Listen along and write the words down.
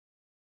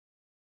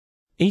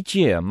Each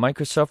year,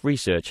 Microsoft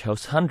Research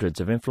hosts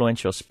hundreds of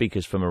influential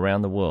speakers from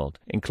around the world,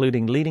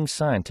 including leading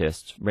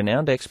scientists,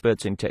 renowned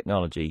experts in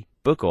technology,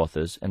 book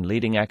authors, and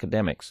leading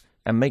academics,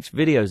 and makes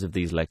videos of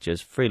these lectures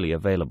freely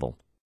available.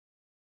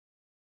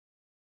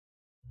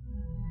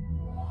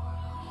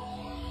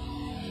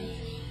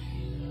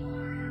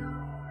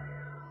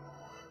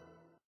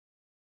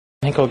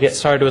 I think we'll get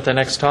started with the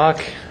next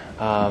talk.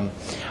 On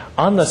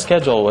the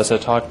schedule was a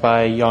talk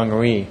by Yang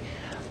Ri,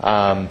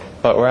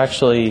 but we're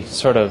actually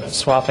sort of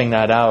swapping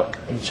that out.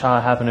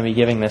 Cha happened to be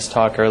giving this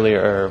talk earlier,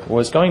 or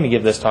was going to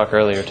give this talk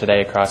earlier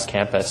today across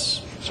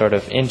campus, sort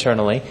of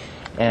internally,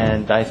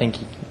 and I think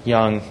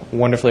Yang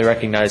wonderfully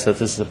recognized that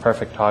this is a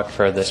perfect talk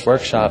for this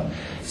workshop,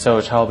 so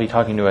Cha will be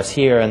talking to us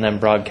here and then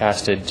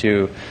broadcasted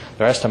to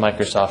the rest of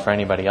Microsoft for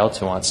anybody else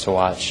who wants to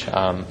watch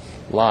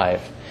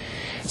live.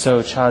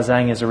 So Cha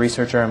Zhang is a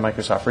researcher in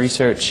Microsoft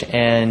Research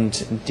and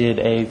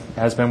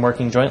has been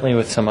working jointly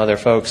with some other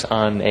folks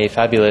on a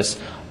fabulous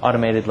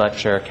automated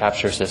lecture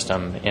capture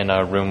system in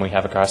a room we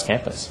have across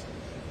campus.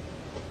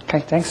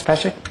 Okay, thanks,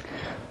 Patrick.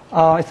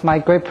 It's my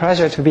great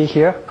pleasure to be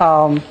here.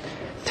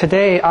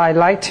 Today, I'd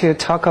like to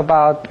talk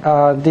about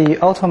the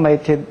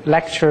automated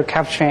lecture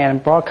capturing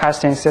and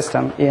broadcasting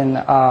system in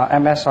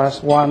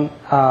MSR's one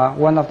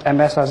of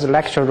MSR's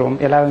lecture room,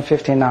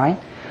 1159.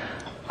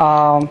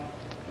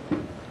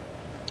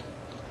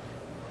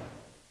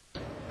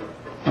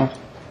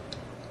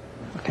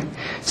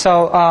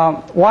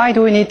 So why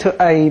do we need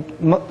an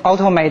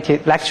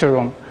automated lecture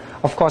room?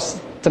 Of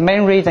course, the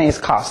main reason is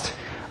cost.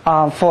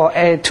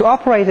 To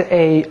operate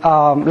a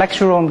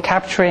lecture room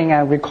capturing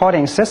and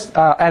recording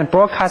and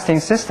broadcasting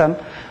system,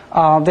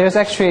 there's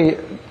actually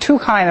two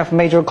kinds of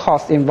major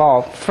costs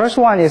involved. First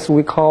one is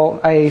we call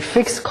a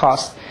fixed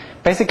cost.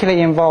 Basically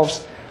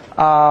involves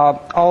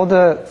all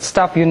the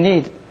stuff you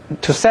need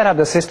to set up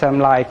the system,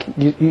 like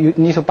you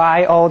need to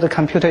buy all the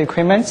computer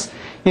equipment,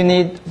 you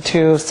need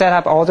to set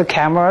up all the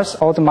cameras,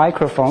 all the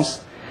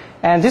microphones,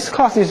 and this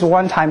cost is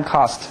one-time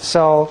cost.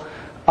 So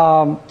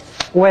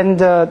when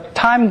the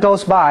time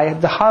goes by,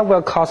 the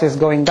hardware cost is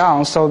going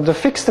down, so the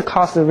fixed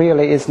cost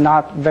really is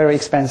not very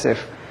expensive.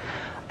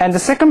 And the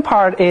second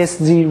part is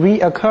the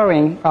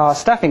reoccurring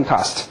staffing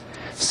cost.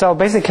 So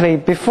basically,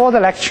 before the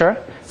lecture,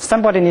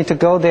 somebody needs to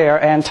go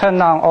there and turn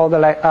on all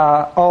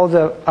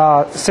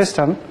the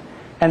system.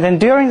 And then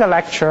during the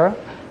lecture,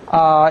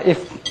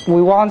 if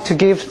we want to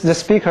give the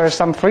speaker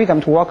some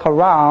freedom to walk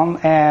around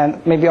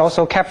and maybe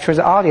also capture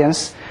the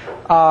audience,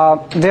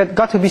 there's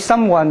got to be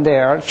someone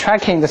there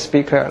tracking the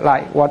speaker,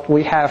 like what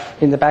we have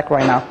in the back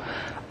right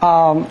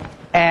now.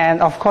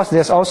 And of course,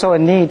 there's also a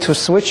need to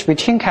switch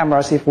between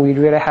cameras if we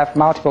really have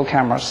multiple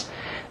cameras.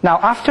 Now,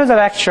 after the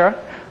lecture,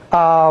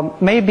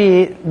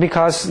 maybe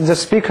because the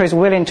speaker is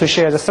willing to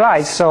share the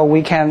slides, so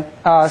we can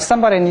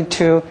somebody need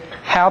to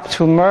help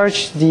to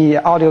merge the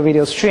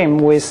audio-video stream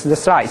with the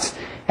slides,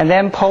 and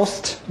then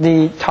post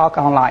the talk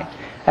online.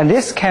 And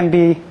this can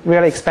be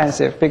really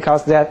expensive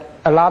because there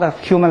a lot of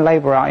human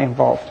labor are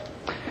involved.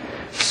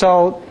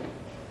 So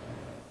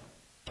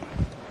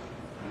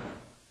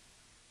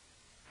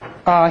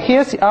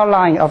here's the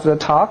outline of the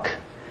talk.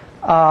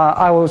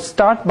 I will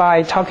start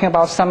by talking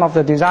about some of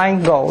the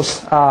design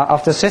goals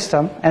of the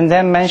system, and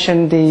then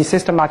mention the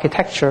system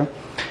architecture.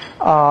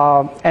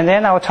 And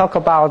then I will talk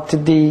about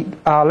the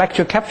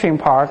lecture capturing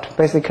part.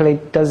 Basically,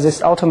 does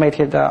this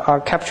automated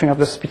capturing of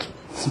the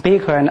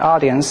speaker and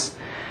audience.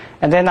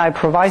 And then I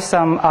provide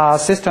some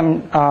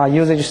system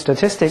usage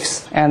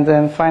statistics, and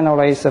then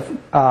finally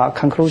the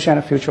conclusion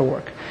of future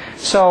work.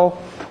 So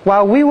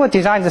while we were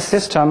designing the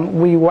system,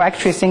 we were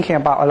actually thinking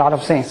about a lot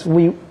of things.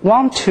 We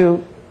want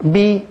to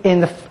be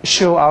in the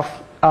shoe of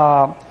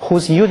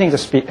who's using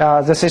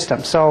the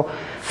system. So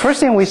first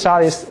thing we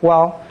thought is,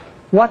 well,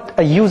 what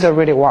a user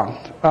really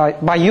wants.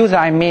 By user,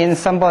 I mean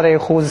somebody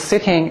who's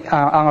sitting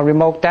on a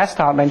remote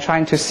desktop and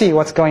trying to see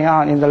what's going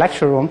on in the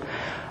lecture room.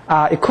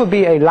 It could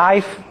be a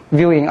live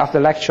viewing of the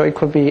lecture. It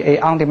could be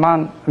an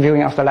on-demand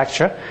viewing of the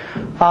lecture.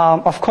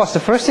 Of course, the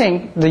first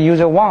thing the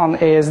user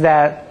wants is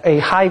that a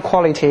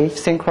high-quality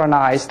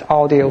synchronized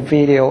audio,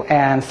 video,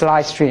 and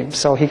slide stream,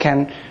 so he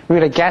can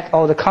really get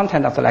all the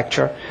content of the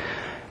lecture.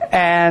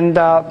 And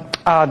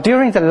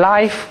during the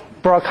live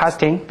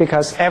broadcasting,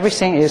 because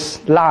everything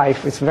is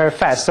live, it's very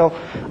fast, so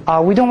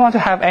we don't want to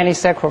have any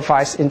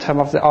sacrifice in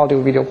terms of the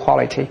audio-video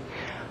quality.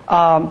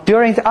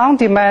 During the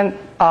on-demand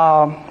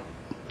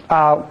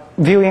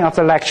viewing of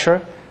the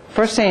lecture,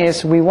 first thing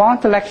is we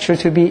want the lecture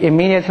to be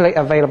immediately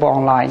available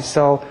online.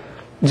 So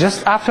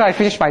just after I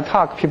finish my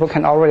talk, people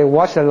can already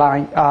watch the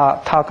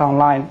talk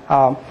online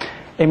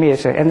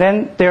immediately. And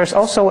then there's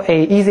also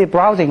a easy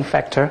browsing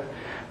factor.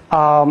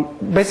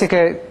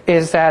 Basically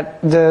is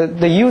that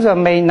the user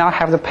may not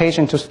have the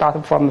patience to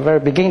start from the very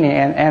beginning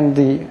and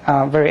the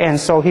very end,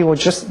 so he will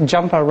just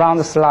jump around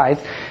the slide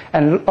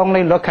and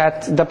only look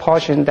at the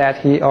portion that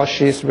he or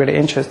she is really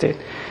interested.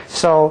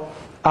 So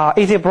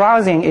easy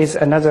browsing is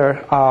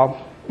another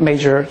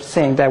major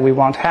thing that we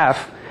want to have.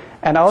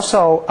 And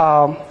also,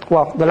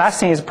 well, the last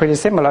thing is pretty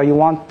similar. You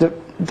want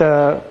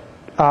the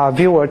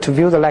viewer to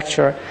view the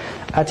lecture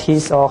at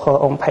his or her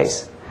own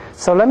pace.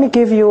 So let me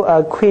give you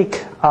a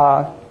quick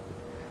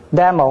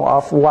demo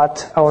of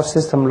what our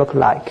system looks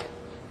like.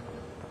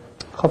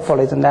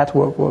 Hopefully the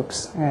network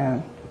works.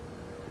 And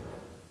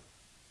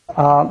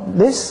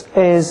this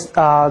is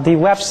the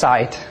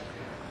website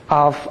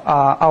of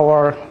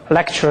our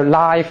lecture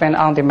live and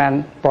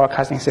on-demand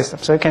broadcasting system.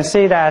 So you can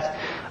see that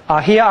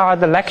here are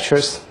the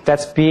lectures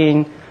that's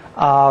being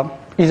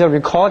either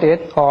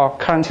recorded or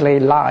currently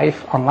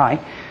live online.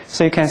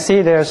 So you can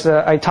see there's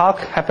a talk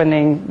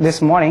happening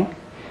this morning.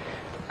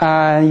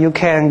 You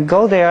can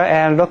go there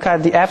and look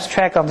at the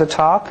abstract of the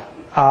talk,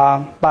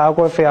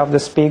 biography of the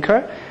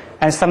speaker,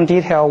 and some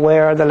detail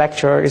where the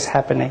lecture is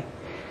happening.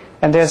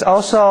 And there's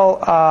also,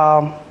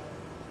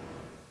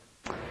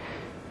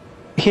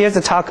 here's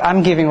the talk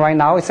I'm giving right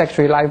now. It's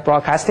actually live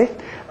broadcasted.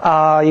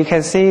 You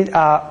can see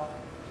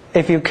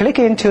if you click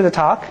into the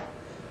talk,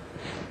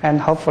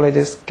 and hopefully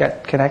this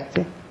get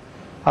connected.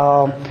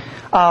 On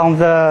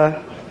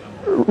the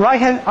right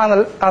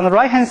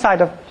hand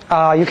side of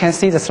you can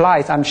see the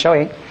slides I'm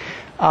showing.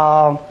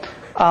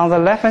 On the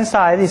left hand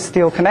side is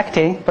still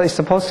connecting, but it's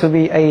supposed to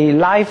be a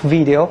live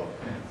video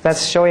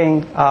that's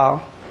showing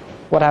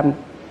what I'm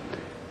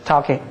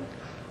talking.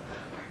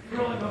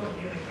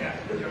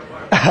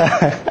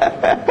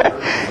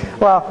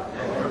 Well,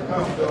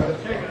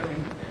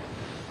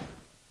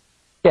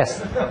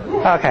 yes.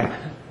 Okay.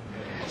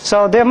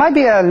 So there might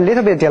be a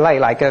little bit delay,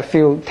 like a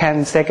few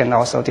 10-second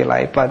or so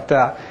delay, but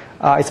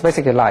it's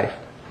basically live.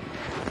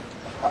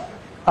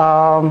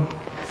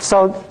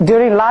 So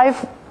during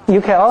live,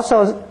 you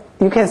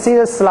can see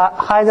the slide,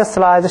 hide the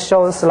slides,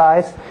 show the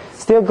slides,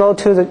 still go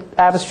to the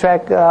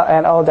abstract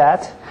and all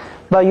that,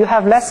 but you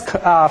have less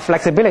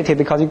flexibility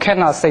because you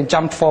cannot say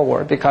jump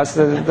forward because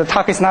the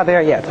talk is not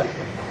there yet.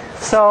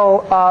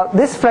 So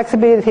this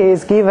flexibility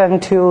is given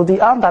to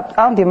the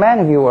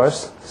on-demand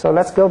viewers. So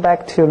let's go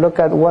back to look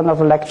at one of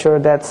the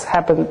lectures that's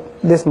happened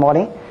this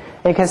morning.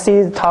 You can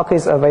see the talk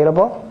is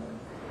available.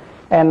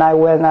 And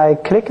when I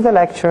click the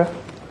lecture,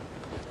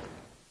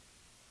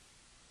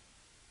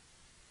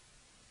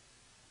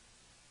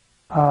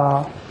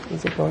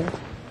 is it going?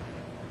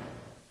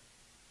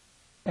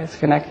 It's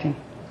connecting.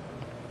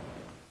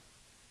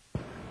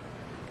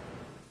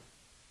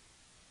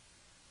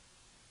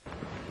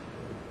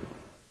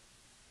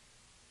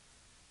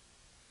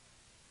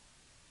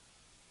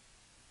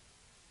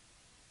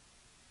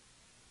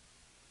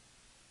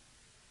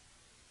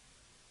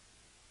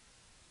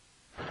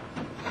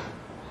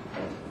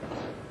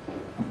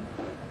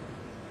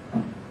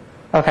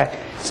 Okay,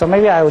 so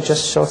maybe I will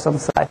just show some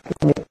slides.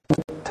 Let me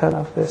turn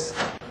off this.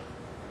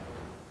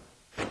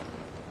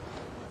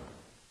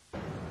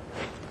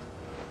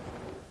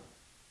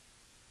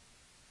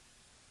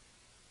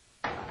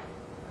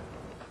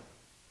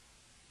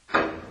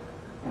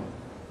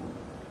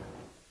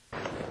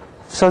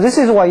 So this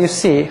is what you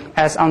see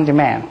as on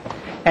demand.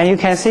 And you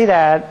can see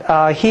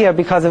that here,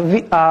 because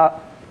the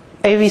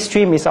AV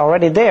stream is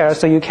already there,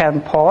 so you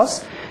can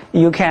pause.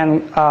 You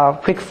can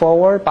quick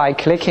forward by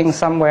clicking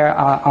somewhere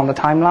on the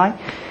timeline.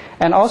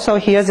 And also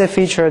here's a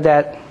feature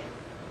that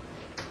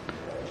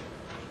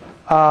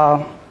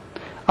on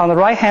the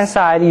right-hand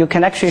side, you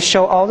can actually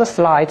show all the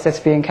slides that's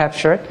being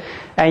captured.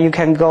 And you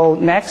can go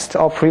next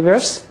or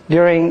previous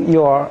during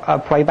your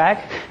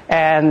playback.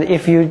 And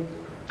if you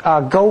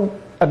go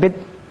a bit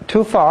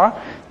too far,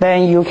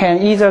 then you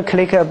can either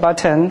click a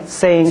button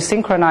saying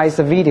synchronize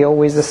the video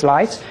with the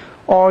slides,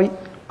 or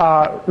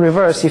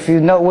reverse. If you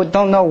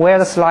don't know where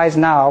the slides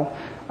now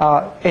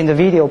in the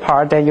video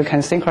part, then you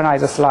can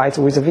synchronize the slides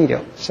with the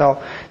video.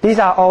 So these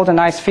are all the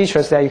nice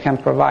features that you can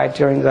provide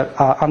during the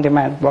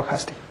on-demand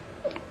broadcasting.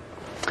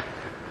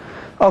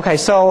 Okay,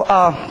 so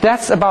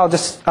that's about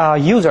the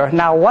user.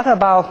 Now, what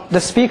about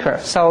the speaker?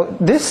 So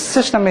this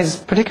system is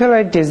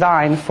particularly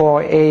designed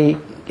for a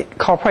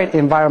corporate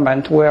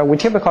environment where we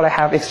typically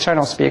have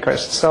external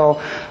speakers. So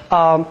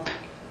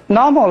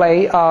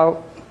normally,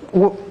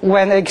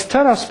 when an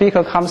external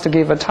speaker comes to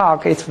give a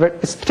talk, it's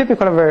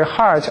typically very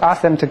hard to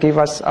ask them to give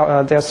us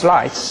their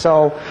slides.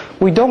 So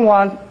we don't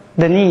want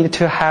the need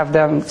to have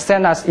them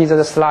send us either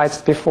the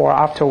slides before or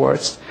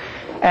afterwards.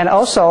 And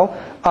also,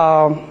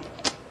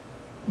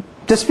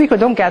 the speaker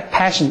don't get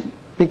passionate,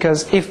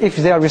 because if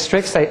they are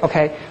restricted, say,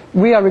 okay,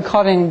 we are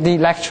recording the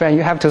lecture and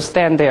you have to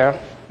stand there,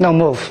 no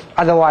move,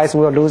 otherwise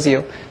we'll lose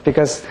you,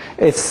 because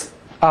it's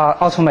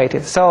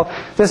automated. So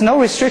there's no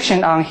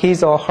restriction on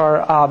his or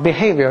her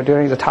behavior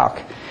during the talk.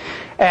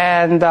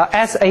 And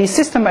as a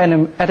system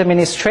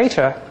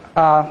administrator,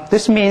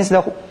 this means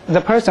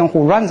the person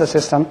who runs the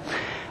system,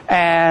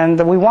 and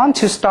we want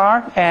to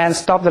start and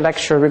stop the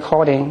lecture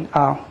recording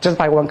just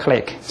by one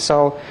click.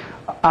 So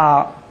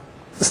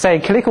say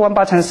click one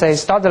button, say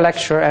start the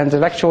lecture, and the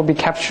lecture will be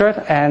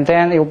captured, and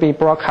then it will be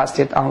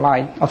broadcasted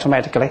online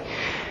automatically.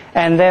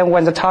 And then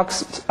when the talk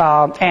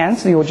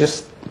ends, you will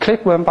just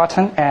click one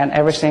button and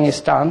everything is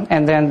done,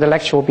 and then the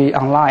lecture will be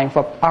online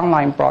for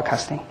online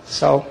broadcasting.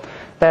 So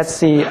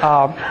that's the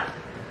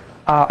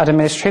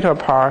administrator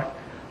part.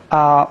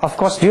 of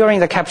course, during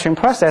the capturing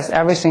process,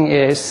 everything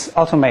is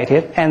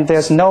automated, and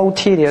there's no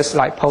tedious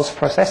like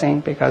post-processing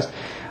because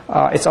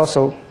it's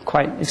also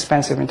quite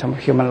expensive in terms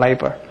of human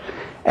labor.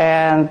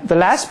 And the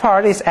last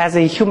part is as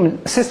a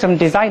human system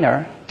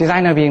designer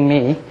being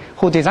me,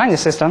 who designed the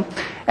system.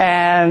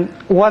 And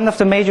one of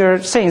the major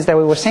things that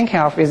we were thinking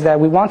of is that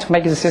we want to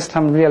make the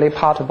system really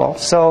portable.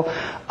 So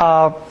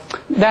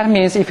that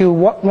means if you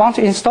want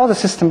to install the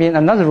system in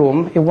another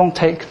room, it won't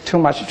take too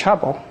much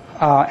trouble.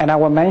 And I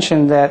will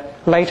mention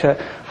that later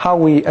how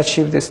we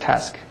achieve this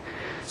task.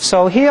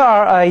 So here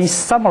are a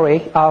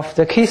summary of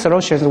the key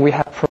solutions we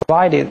have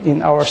provided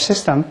in our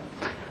system.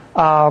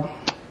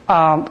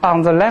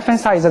 On the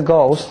left-hand side is the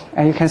goals,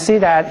 and you can see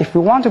that if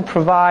we want to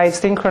provide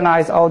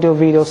synchronized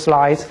audio-video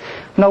slides,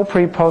 no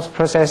pre-post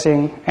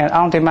processing, and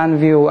on-demand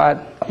view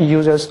at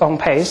users' own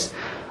pace,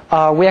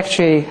 we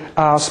actually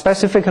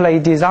specifically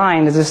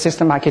designed the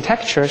system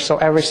architecture so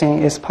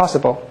everything is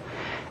possible.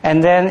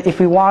 And then if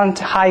we want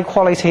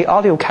high-quality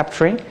audio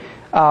capturing,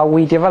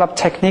 we developed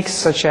techniques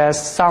such as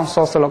sound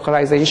source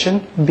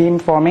localization,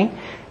 beamforming,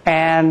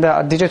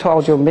 and digital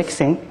audio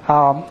mixing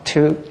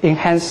to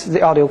enhance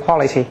the audio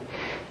quality.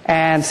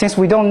 And since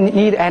we don't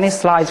need any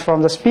slides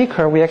from the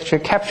speaker, we actually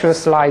capture the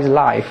slides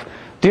live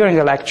during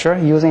the lecture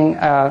using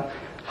a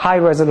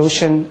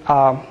high-resolution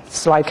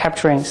slide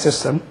capturing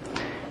system.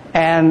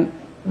 And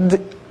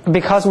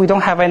because we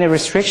don't have any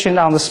restriction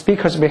on the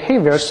speaker's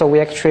behavior, so we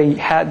actually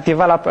had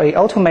developed an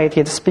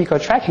automated speaker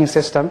tracking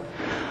system.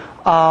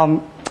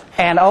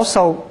 And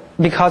also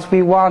because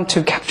we want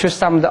to capture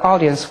some of the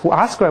audience who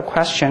ask a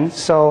question,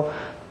 so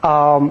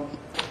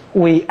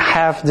we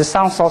have the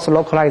sound source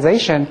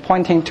localization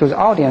pointing to the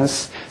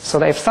audience so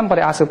that if somebody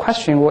asks a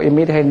question, we'll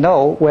immediately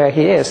know where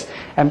he is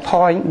and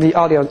point the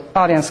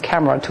audience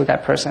camera to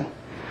that person.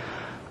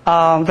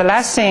 The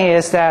last thing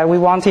is that we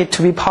want it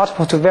to be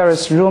portable to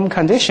various room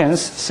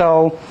conditions.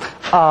 So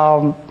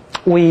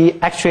we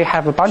actually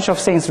have a bunch of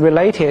things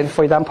related.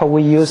 For example,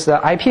 we use the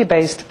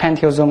IP-based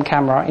Pentio zoom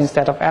camera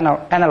instead of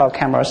analog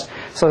cameras.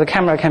 So the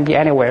camera can be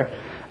anywhere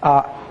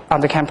on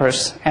the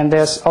campus. And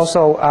there's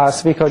also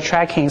speaker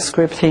tracking,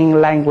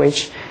 scripting,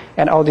 language,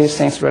 and all these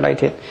things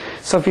related.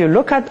 So if you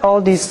look at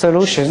all these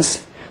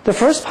solutions, the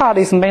first part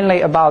is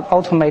mainly about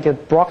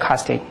automated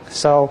broadcasting.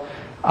 So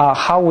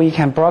how we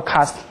can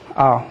broadcast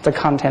the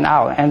content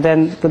out. And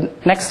then the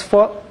next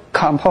 4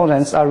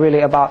 components are really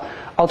about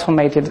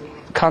automated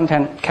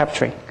content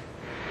capturing.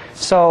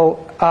 So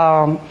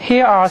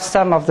here are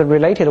some of the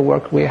related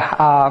work we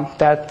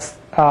that's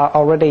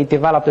already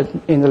developed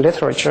in the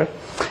literature.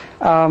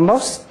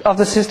 Most of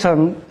the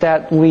system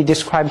that we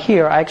describe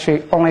here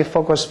actually only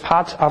focus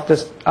part of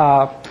this,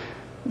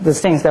 the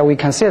things that we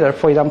consider.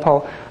 For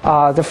example,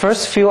 the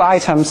first few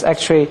items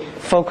actually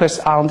focus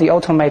on the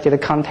automated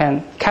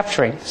content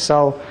capturing.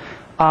 So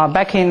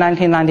back in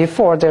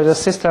 1994, there's a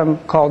system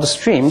called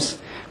Streams.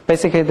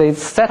 Basically, they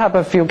set up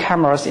a few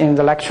cameras in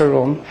the lecture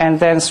room and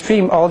then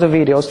stream all the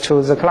videos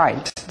to the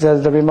client,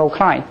 the remote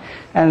client.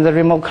 And the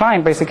remote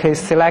client basically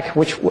select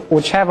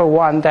whichever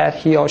one that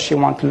he or she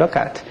wants to look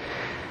at.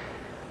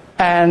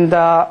 And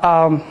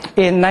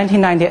in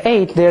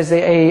 1998, there's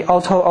a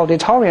auto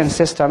auditorium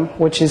system,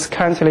 which is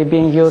currently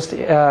being used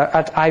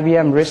at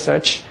IBM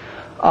Research.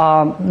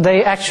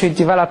 They actually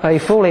developed a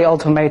fully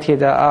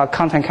automated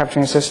content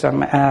capturing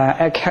system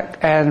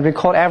and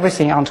record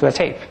everything onto a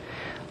tape.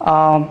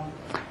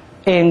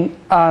 In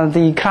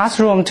the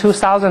Classroom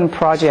 2000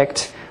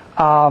 project,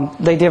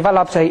 they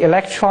developed an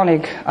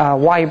electronic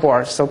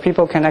whiteboard, so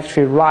people can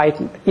actually write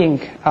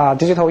ink,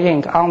 digital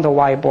ink on the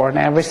whiteboard, and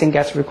everything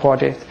gets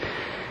recorded.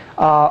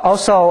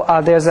 Also,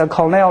 there's a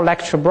Cornell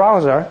lecture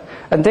browser,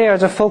 and there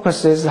the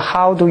focus is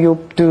how do you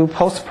do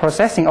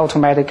post-processing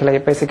automatically.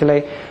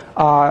 Basically,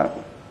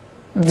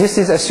 this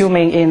is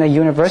assuming in a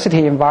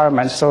university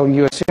environment, so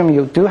you assume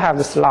you do have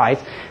the slide.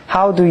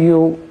 How do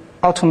you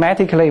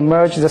automatically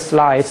merge the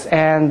slides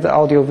and the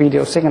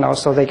audio-video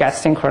signals so they get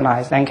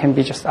synchronized and can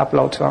be just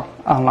uploaded to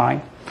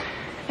online?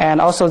 And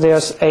also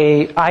there's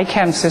a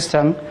ICAM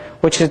system,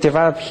 which is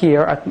developed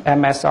here at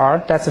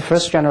MSR. That's the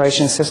first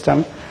generation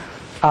system.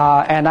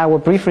 And I will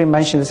briefly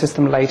mention the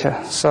system later.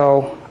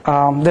 So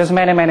there's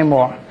many, many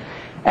more.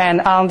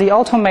 And on the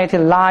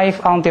automated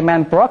live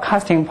on-demand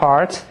broadcasting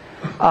part,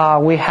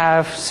 we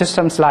have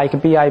systems like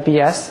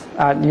BIBS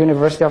at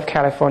University of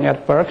California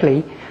at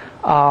Berkeley.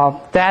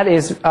 That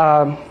is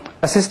a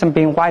system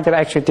being widely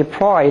actually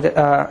deployed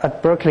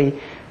at Berkeley,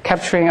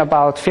 capturing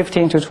about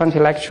 15 to 20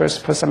 lectures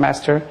per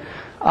semester.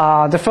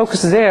 The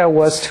focus there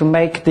was to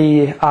make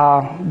the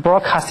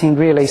broadcasting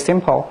really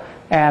simple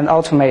and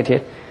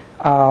automated,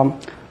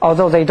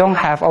 although they don't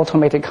have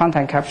automated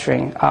content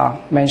capturing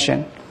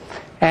mentioned.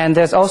 And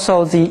there's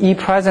also the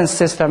ePresence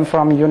system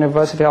from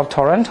University of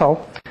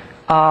Toronto.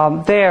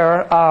 The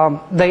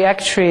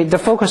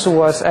focus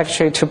was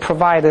actually to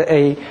provide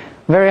a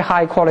very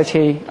high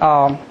quality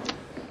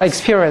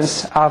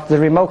experience of the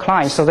remote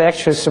client. So they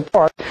actually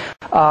support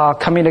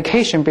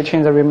communication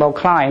between the remote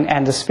client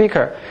and the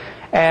speaker.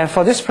 And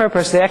for this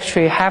purpose, they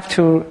actually have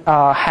to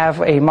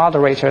have a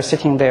moderator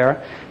sitting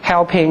there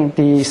helping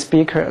the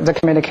speaker, the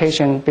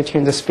communication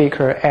between the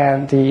speaker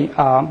and the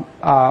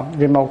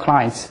remote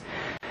clients.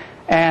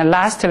 And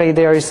lastly,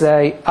 there is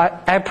a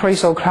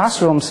appraisal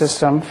classroom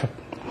system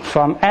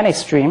from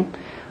AnyStream.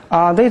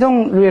 They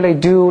don't really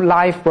do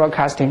live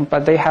broadcasting,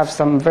 but they have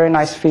some very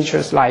nice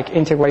features like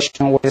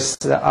integration with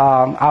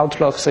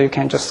Outlook, so you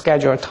can just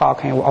schedule a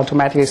talk and it will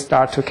automatically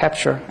start to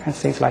capture and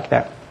things like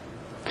that.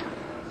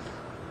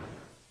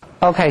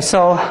 Okay,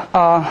 so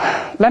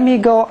let me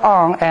go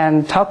on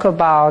and talk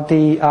about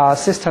the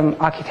system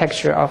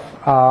architecture of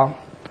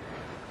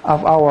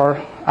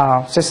our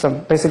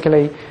system.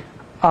 Basically,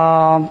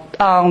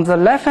 on the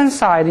left-hand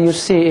side, you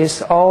see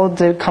is all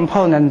the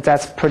components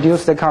that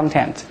produce the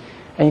content.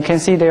 And you can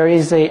see there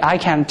is a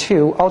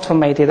ICANN2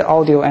 automated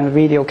audio and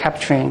video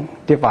capturing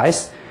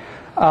device.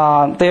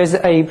 There's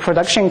a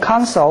production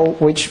console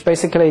which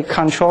basically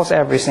controls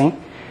everything,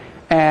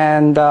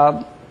 and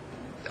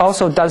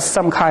also does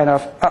some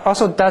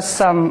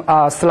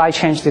slide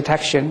change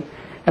detection.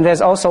 And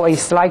there's also a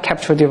slide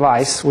capture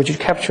device which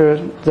captures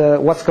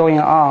what's going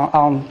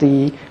on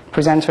the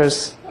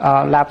presenter's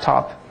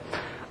laptop.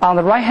 On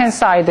the right-hand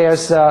side,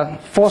 there's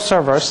 4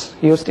 servers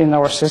used in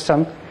our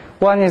system.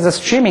 One is a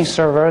streaming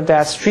server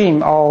that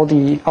streams all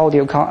the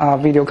audio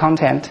video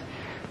content.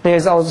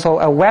 There's also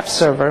a web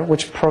server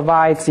which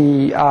provides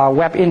the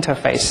web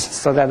interface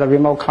so that the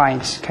remote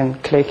client can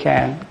click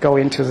and go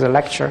into the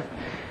lecture.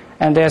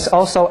 And there's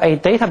also a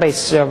database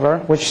server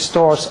which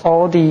stores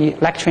all the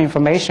lecture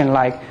information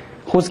like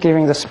who's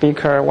giving the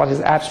speaker, what is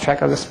the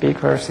abstract of the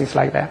speaker, things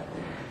like that.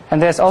 And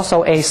there's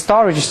also a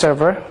storage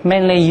server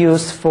mainly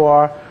used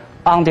for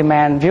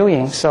on-demand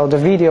viewing, so the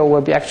video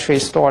will be actually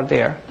stored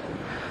there.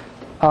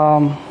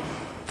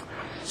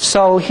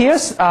 So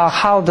here's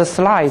how the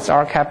slides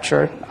are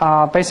captured.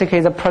 Basically,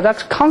 the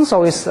product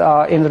console is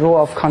in the role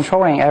of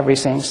controlling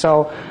everything.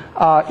 So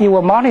it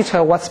will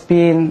monitor what's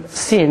being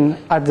seen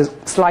at the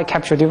slide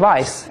capture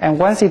device. And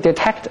once it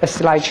detects a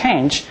slide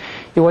change,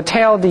 it will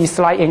tell the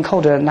slide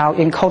encoder, now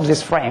encode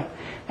this frame.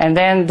 And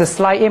then the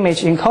slide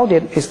image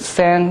encoded is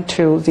sent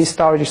to the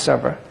storage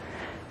server.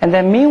 And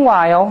then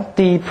meanwhile,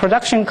 the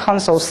production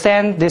console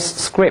sends this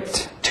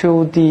script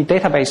to the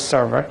database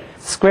server.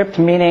 Script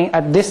meaning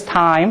at this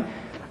time,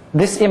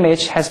 this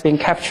image has been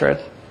captured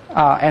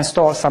and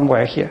stored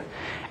somewhere here.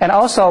 And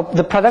also,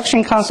 the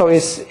production console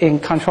is in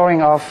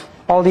controlling of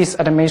all these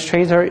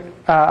administrative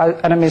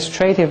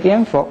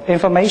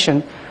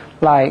information,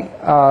 like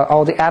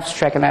all the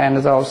abstract and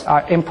those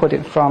are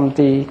inputted from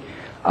the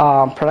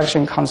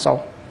production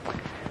console.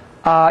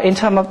 In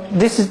terms of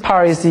this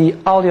part is the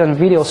audio and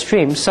video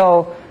stream.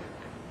 So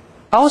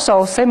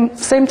also,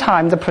 same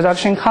time, the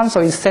production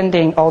console is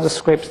sending all the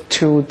scripts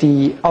to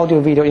the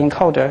audio-video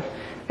encoder.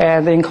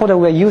 And the encoder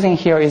we're using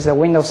here is a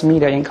Windows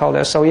Media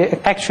encoder. So it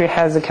actually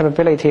has the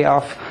capability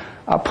of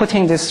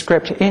putting this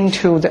script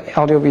into the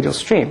audio-video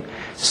stream.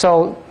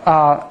 So,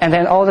 and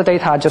then all the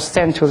data are just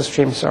sent to the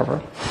stream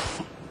server.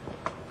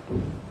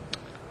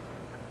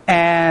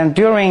 And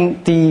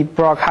during the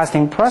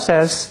broadcasting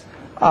process,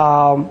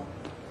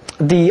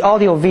 the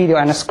audio, video,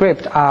 and the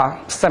script are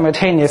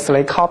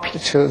simultaneously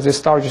copied to the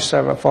storage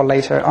server for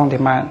later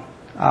on-demand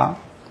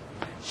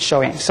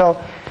showing.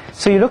 So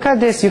you look at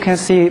this, you can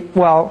see,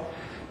 well,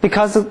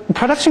 because the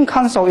production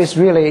console is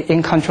really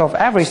in control of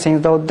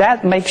everything, though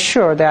that makes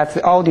sure that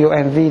the audio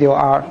and video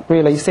are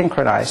really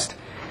synchronized.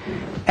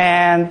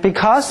 And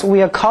because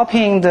we are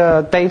copying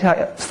the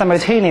data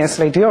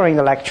simultaneously during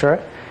the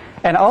lecture,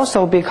 and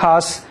also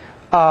because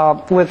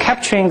we're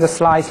capturing the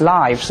slides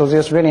live, so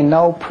there's really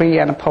no pre-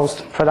 and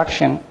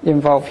post-production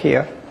involved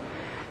here.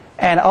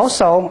 And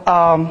also,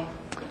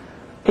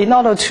 in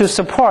order to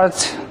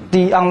support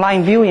the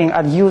online viewing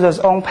at user's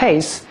own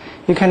pace,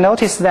 you can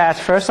notice that,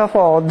 first of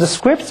all, the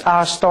scripts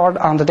are stored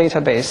on the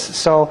database.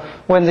 So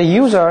when the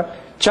user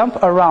jumps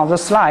around the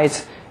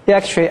slides, they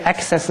actually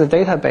access the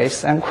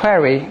database and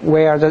query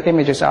where the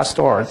images are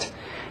stored.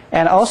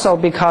 And also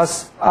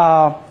because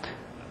the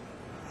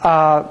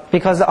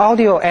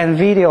audio and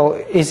video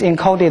is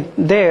encoded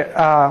there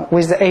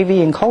with the AV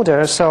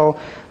encoder, so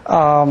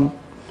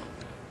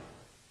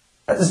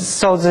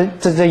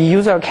the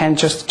user can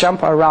just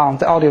jump around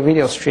the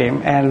audio-video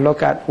stream and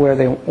look at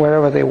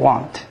wherever they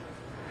want.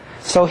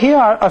 So here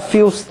are a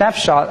few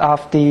snapshots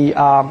of the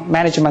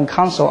management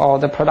console or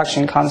the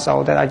production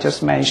console that I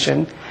just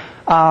mentioned.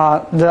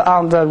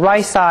 On the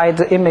right side,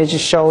 the image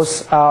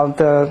shows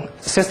the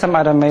system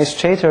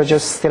administrator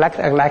just select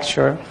a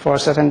lecture for a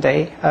certain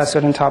day, a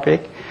certain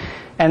topic.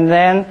 And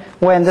then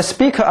when the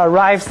speaker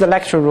arrives in the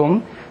lecture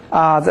room,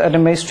 the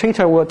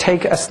administrator will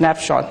take a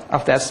snapshot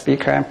of that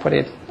speaker and put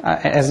it,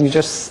 as you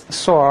just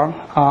saw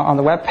on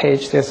the web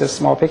page, there's a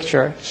small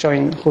picture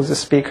showing who's the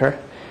speaker.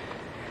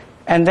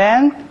 And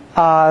then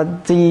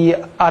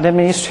the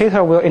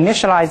administrator will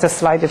initialize the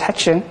slide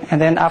detection, and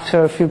then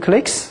after a few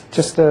clicks,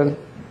 just the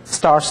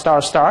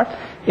start,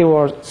 it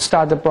will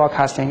start the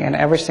broadcasting, and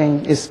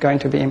everything is going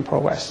to be in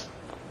progress.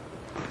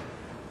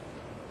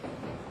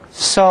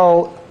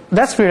 So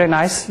that's really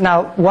nice.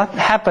 Now, what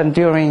happened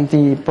during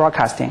the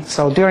broadcasting?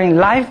 So during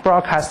live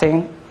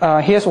broadcasting,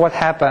 here's what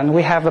happened.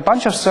 We have a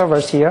bunch of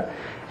servers here,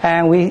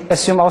 and we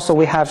assume also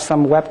we have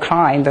some web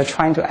client that are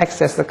trying to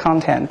access the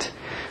content.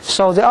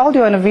 So the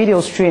audio and the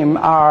video stream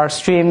are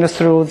streamed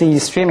through the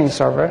streaming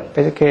server.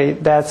 Basically,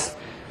 that's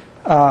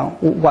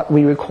what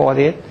we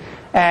recorded.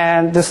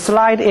 And the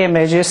slide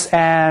images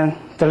and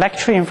the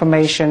lecture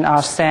information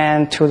are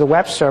sent to the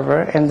web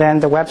server, and then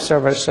the web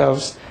server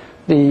serves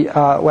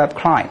the web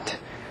client.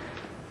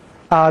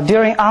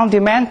 During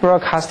on-demand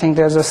broadcasting,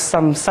 there's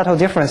some subtle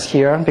difference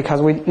here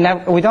because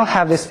we don't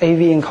have this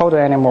AV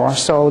encoder anymore.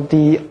 So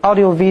the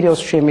audio-video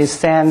stream is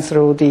sent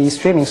through the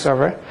streaming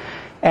server,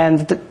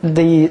 and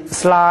the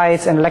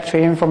slides and lecture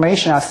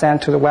information are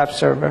sent to the web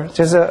server.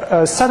 There's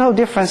a subtle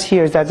difference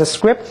here that the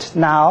script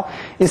now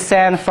is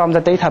sent from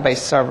the database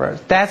server.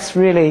 That's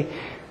really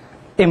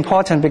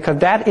important because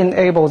that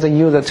enables the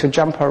user to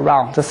jump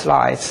around the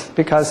slides,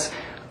 because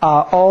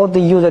all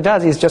the user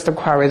does is just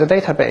query the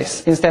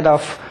database instead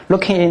of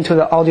looking into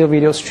the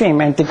audio-video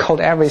stream and decode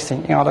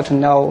everything in order to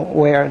know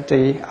where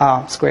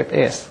the script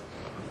is.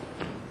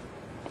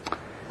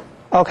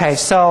 Okay,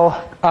 so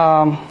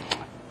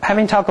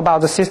having talked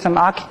about the system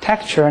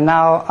architecture,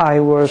 now I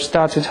will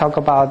start to talk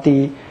about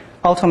the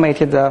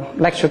automated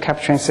lecture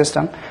capturing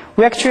system.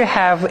 We actually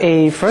have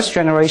a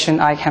first-generation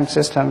ICAM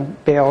system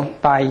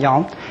built by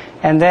Yang,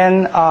 and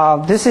then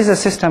this is a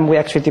system we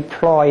actually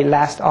deployed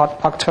last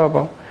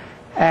October.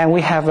 And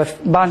we have a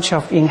bunch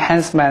of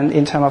enhancement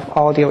in terms of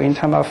audio, in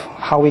terms of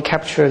how we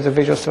capture the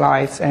visual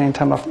slides, and in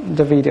terms of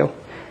the video.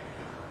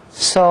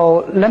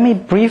 So let me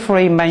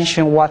briefly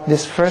mention what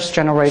this first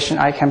generation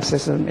ICAM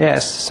system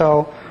is.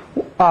 So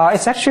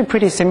it's actually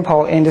pretty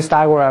simple in this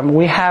diagram.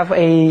 We have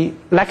a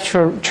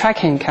lecture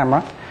tracking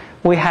camera.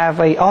 We have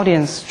an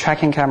audience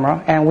tracking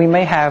camera, and we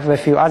may have a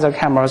few other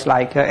cameras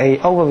like an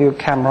overview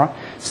camera,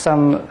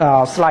 some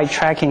slide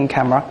tracking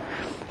camera.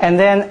 And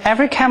then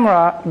every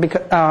camera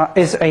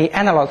is an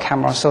analog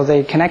camera, so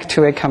they connect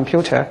to a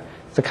computer.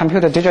 The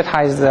computer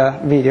digitizes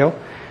the video.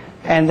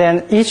 And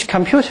then each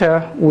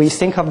computer, we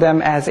think of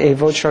them as a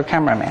virtual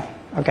cameraman.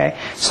 Okay?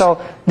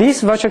 So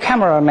these virtual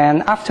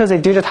cameramen, after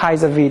they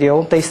digitize the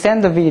video, they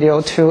send the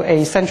video to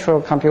a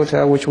central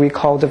computer, which we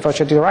call the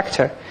virtual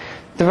director.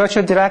 The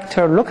virtual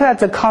director looks at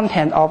the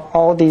content of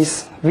all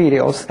these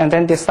videos and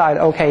then decide,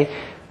 okay,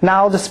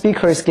 now the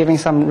speaker is giving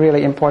some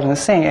really important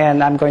thing,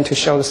 and I'm going to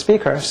show the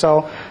speaker.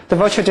 So the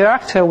virtual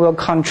director will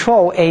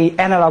control an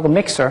analog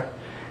mixer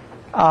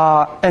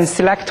and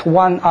select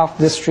one of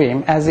the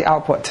stream as the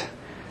output.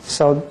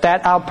 So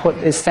that output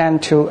is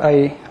sent to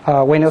a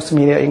Windows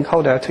Media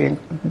Encoder to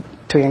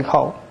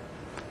encode.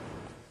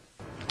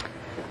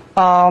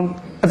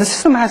 The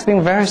system has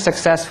been very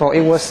successful.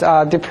 It was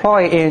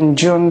deployed in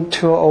June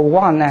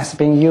 2001 and has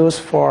been used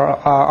for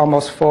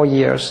almost 4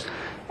 years.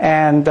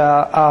 And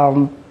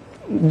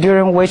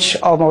during which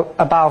almost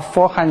about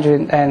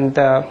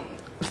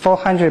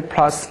 400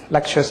 plus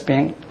lectures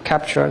being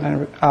captured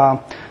and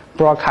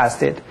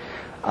broadcasted.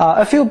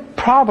 A few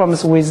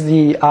problems with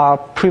the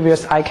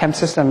previous ICAM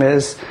system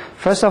is,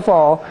 first of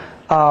all,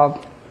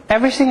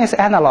 everything is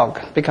analog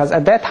because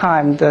at that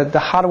time the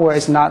hardware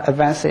is not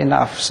advanced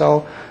enough.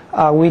 So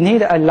we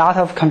need a lot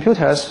of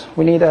computers.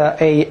 We need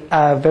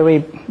a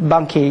very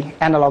bulky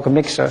analog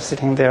mixer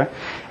sitting there.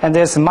 And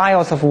there's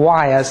miles of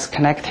wires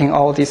connecting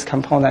all these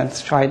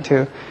components trying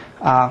to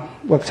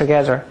work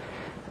together.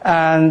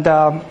 And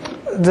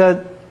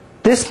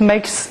this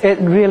makes it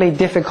really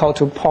difficult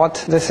to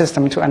port the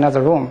system to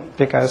another room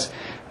because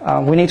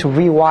we need to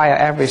rewire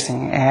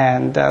everything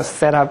and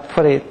set up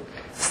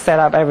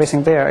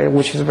everything there,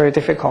 which is very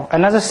difficult.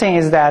 Another thing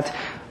is that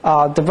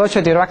the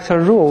virtual director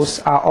rules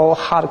are all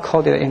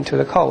hard-coded into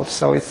the code,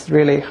 so it's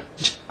really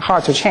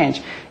hard to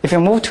change. If you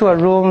move to a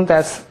room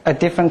that's a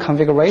different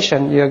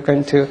configuration,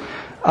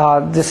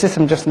 the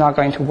system just not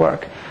going to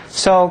work.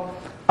 So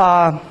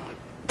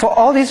for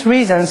all these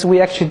reasons, we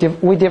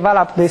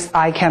developed this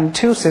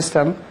ICAM2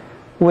 system,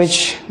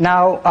 which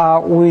now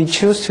we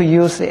choose to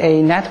use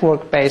a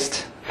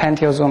network-based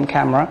Pential zoom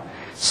camera.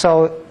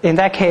 So in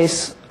that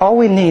case, all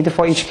we need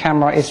for each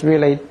camera is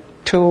really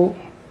two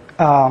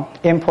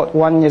input.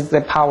 One is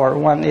the power,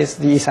 one is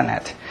the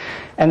Ethernet.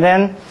 And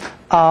then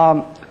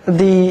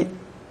the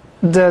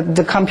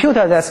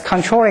computer that's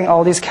controlling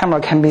all these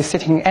cameras can be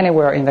sitting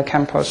anywhere in the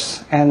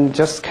campus and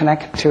just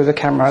connect to the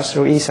cameras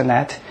through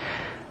Ethernet.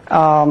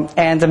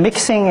 And the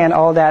mixing and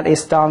all that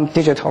is done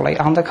digitally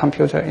on the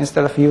computer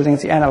instead of using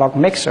the analog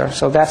mixer.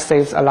 So that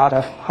saves a lot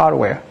of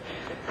hardware.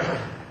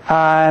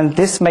 And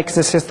this makes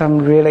the system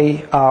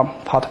really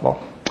portable.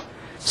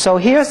 So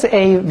here's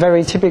a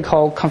very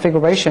typical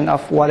configuration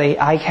of what a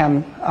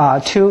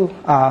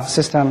ICAM2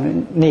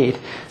 system need.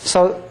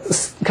 So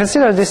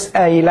consider this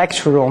a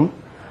lecture room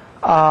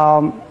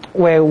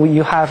where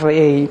you have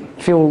a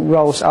few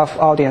rows of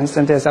audience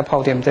and there's a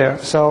podium there.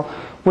 So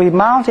we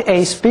mount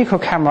a speaker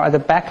camera at the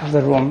back of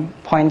the room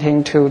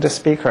pointing to the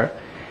speaker.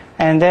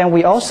 And then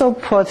we also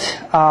put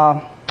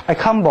a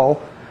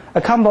combo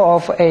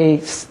of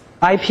a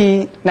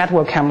IP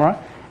network camera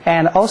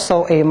and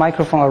also a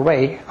microphone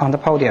array on the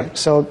podium.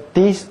 So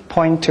these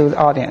point to the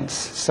audience,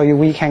 so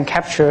we can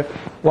capture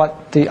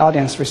what the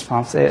audience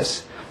response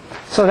is.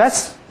 So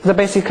that's the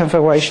basic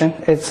configuration.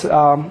 It's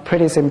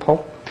pretty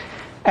simple.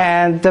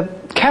 And the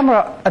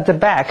camera at the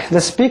back,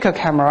 the speaker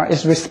camera,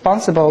 is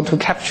responsible to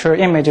capture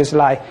images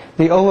like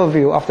the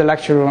overview of the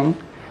lecture room.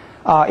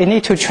 It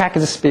needs to track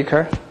the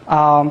speaker.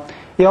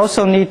 You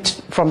also need,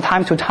 from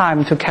time to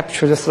time, to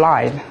capture the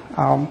slide.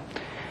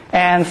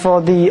 And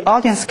for the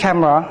audience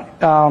camera,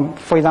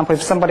 for example,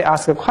 if somebody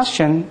asks a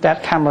question,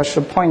 that camera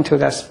should point to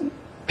the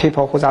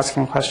people who's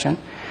asking a question.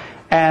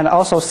 And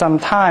also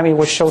sometime it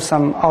will show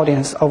some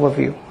audience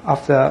overview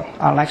of the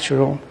lecture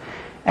room.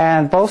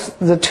 And both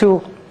the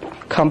two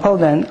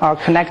components are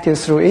connected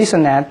through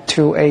Ethernet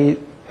to a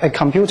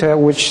computer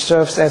which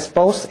serves as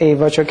both a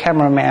virtual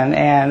cameraman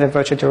and a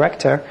virtual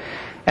director.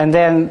 And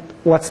then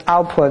what's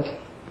output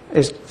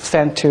is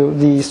sent to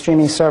the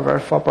streaming server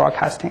for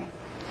broadcasting.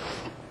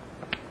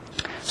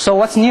 So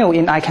what's new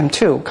in ICAM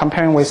 2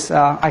 comparing with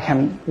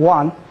ICAM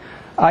 1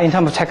 in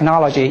terms of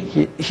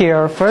technology?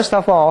 Here, first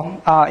of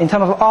all, in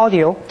terms of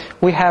audio,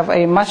 we have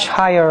a much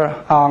higher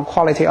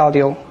quality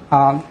audio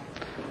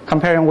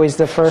comparing with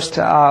the first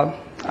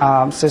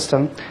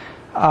system.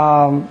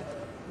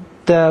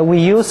 We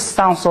use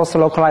sound source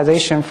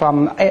localization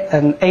from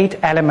an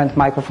 8-element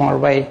microphone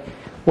array,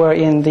 where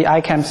in the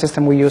ICAM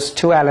system we use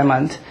 2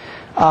 elements.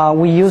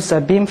 We use a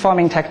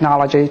beamforming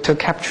technology to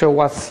capture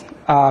what's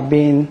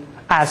being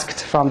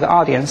asked from the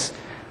audience,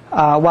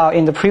 while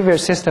in the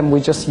previous system we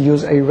just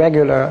use a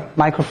regular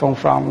microphone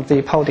from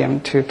the podium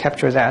to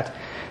capture that.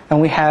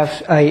 And we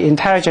have an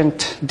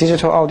intelligent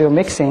digital audio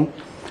mixing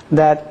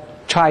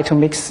that try to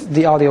mix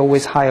the audio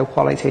with higher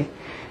quality.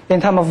 In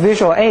terms of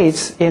visual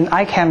aids, in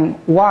ICAM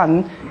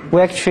 1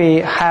 we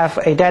actually have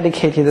a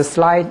dedicated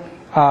slide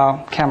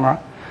camera,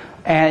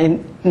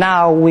 and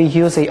now we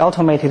use a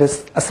automated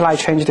slide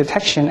change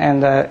detection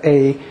and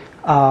a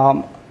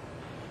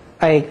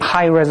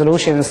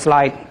high-resolution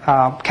slide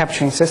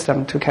capturing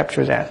system to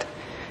capture that.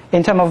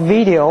 In terms of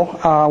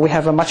video, we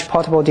have a much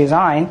portable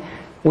design.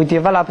 We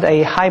developed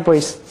a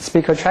hybrid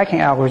speaker tracking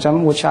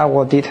algorithm, which I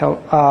will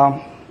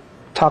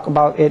talk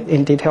about it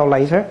in detail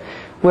later.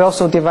 We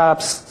also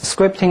developed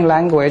scripting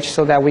language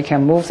so that we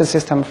can move the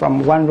system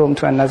from one room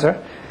to another.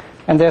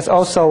 And there's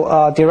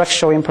also direct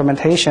show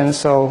implementation,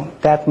 so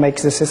that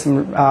makes the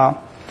system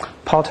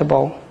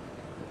portable.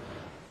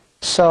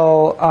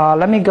 So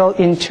let me go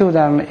into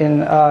them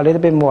in a little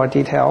bit more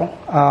detail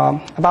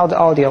about the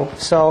audio.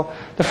 So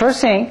the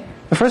first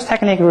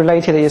technique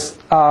related is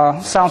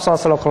sound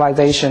source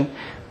localization.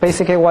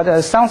 Basically what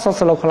a sound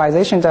source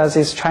localization does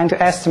is trying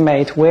to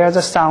estimate where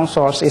the sound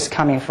source is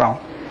coming from.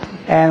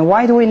 And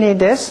why do we need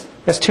this?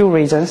 There's 2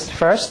 reasons.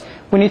 First,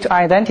 we need to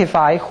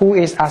identify who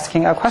is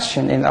asking a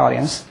question in the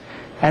audience.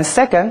 And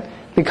second,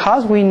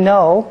 because we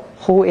know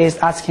who is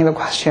asking the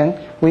question,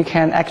 we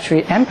can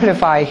actually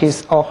amplify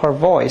his or her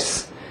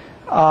voice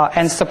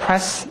and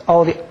suppress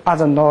all the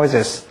other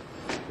noises.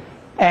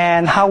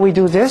 And how we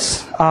do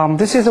this?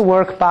 This is a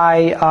work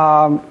by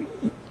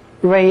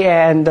Ray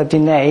and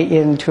Dene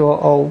in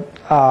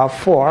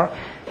 2004.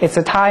 It's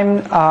a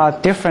time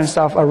difference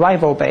of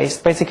arrival base.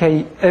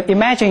 Basically,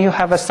 imagine you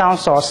have a sound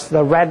source,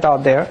 the red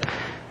dot there,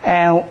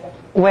 and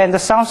when the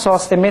sound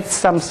source emits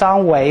some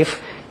sound wave,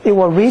 it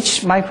will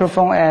reach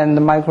microphone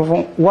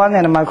 1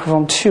 and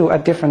microphone 2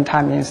 at different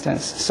time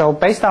instance. So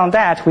based on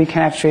that, we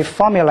can actually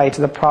formulate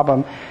the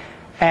problem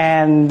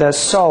and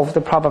solve the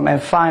problem and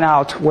find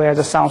out where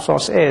the sound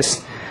source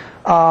is.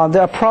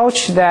 The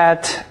approach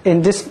that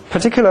in this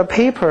particular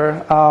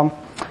paper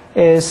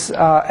is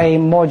a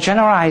more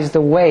generalized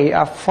way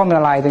of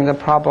formulating the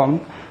problem,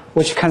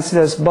 which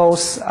considers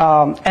both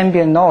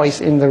ambient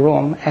noise in the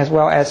room as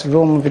well as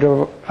room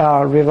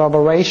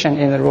reverberation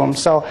in the room.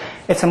 So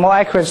it's a more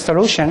accurate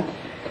solution.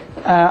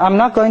 I'm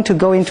not going to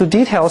go into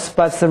details,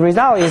 but the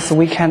result is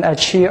we can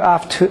achieve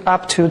up to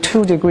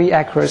 2-degree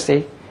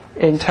accuracy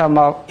in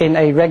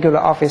a regular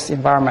office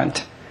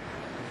environment.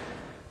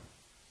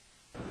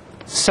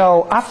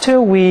 So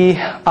after we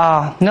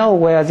know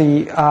where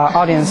the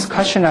audience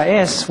questioner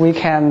is, we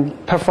can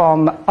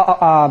perform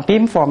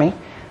beamforming.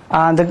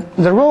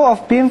 The role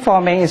of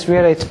beamforming is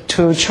really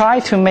to try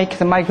to make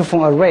the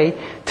microphone array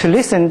to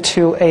listen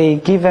to a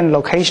given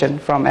location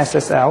from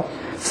SSL,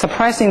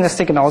 suppressing the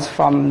signals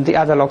from the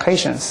other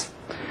locations.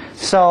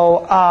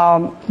 So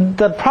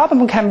the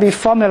problem can be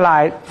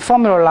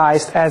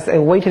formalized as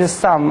a weighted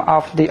sum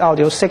of the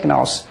audio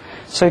signals.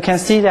 So you can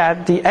see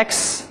that the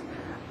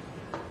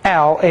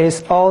XL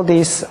is all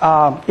these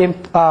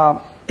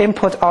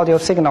input audio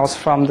signals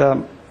from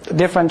the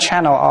different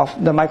channel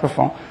of the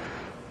microphone.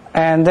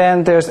 And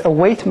then there's a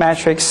weight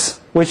matrix,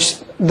 which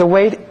the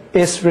weight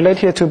is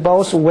related to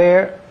both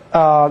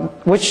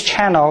which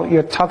channel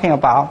you're talking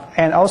about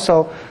and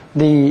also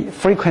the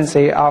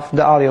frequency of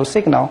the audio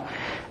signal.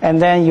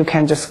 And then you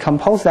can just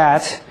compose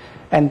that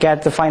and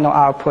get the final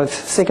output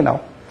signal.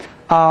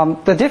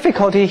 The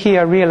difficulty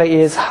here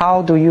really is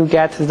how do you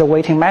get the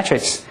weighting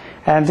matrix?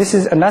 And this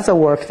is another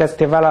work that's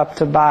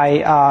developed by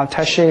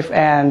Tashif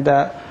and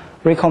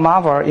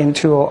Rico-Marver in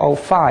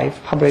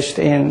 2005, published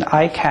in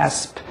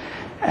ICASP.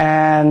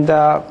 And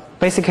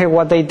basically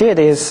what they did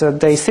is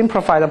they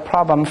simplified the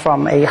problem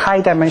from a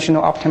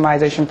high-dimensional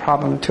optimization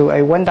problem to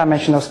a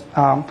one-dimensional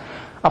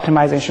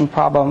optimization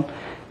problem.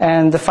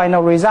 And the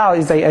final result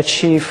is they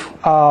achieve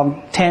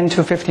 10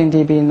 to 15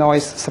 dB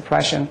noise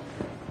suppression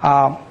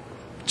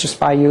just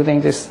by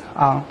using this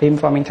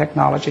beamforming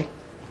technology.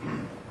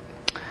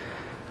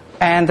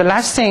 And the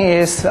last thing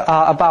is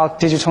about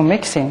digital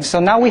mixing. So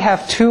now we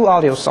have two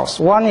audio sources.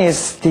 One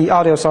is the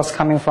audio source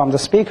coming from the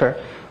speaker,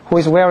 who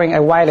is wearing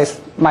a wireless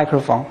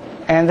microphone.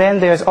 And then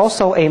there's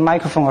also a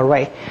microphone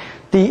array.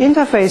 The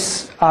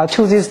interface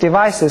to these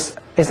devices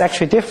is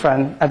actually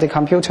different at the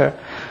computer.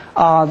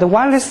 The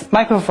wireless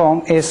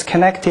microphone is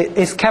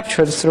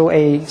captured through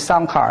a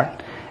sound card.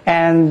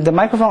 And the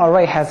microphone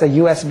array has a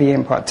USB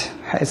input.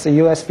 It's a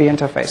USB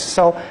interface.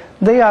 So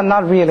they are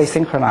not really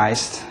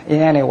synchronized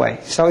in any way.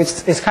 So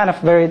it's kind of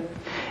very,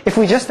 if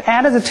we just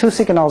added the two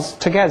signals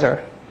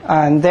together,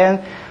 and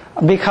then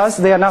because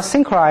they are not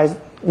synchronized,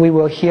 we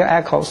will hear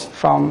echoes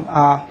from,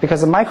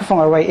 because the microphone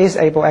array is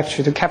able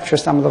actually to capture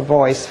some of the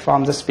voice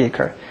from the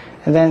speaker.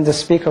 And then the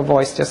speaker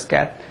voice just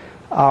get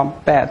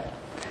bad.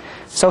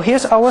 So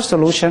here's our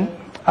solution.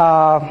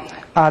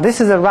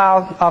 This is a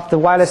route of the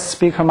wireless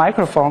speaker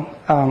microphone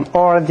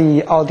or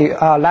the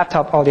audio,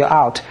 laptop audio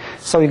out.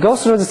 So we go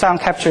through the sound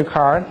capture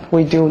card.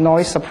 We do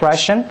noise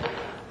suppression.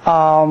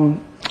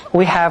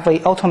 We have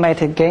an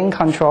automated gain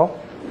control.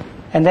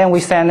 And then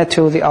we send it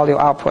to the audio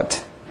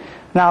output.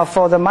 Now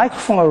for the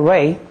microphone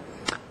array,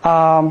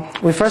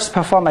 we first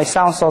perform a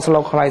sound source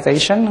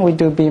localization. We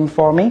do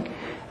beamforming.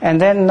 And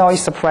then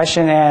noise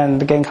suppression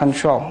and gain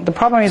control. The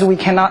problem is we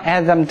cannot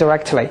add them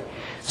directly.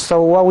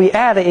 So what we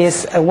add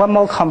is one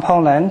more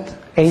component,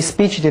 a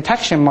speech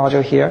detection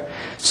module here.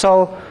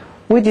 So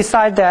we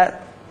decide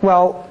that,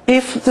 well,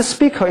 if the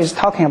speaker is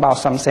talking about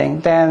something,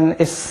 then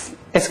it's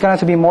going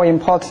to be more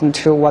important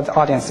to what the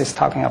audience is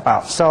talking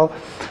about. So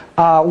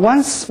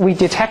once we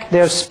detect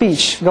their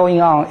speech going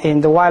on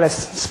in the wireless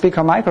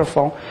speaker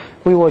microphone,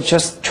 we will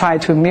just try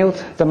to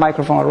mute the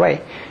microphone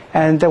array.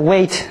 And the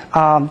weight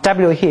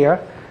W here,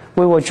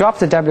 we will drop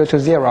the W to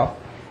 0.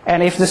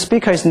 And if the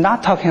speaker is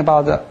not talking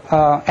about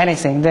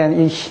anything,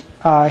 then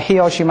he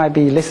or she might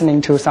be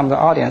listening to some of the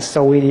audience.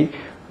 So we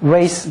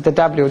raise the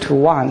W to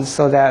 1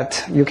 so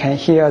that you can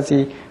hear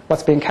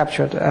what's being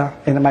captured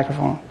in the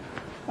microphone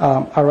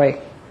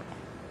array.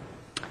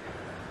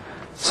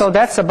 So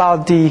that's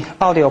about the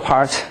audio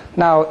part.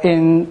 Now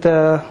in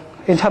terms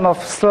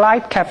of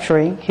slide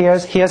capturing,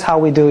 here's how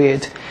we do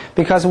it.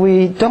 Because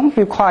we don't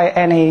require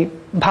any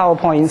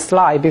PowerPoint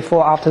slide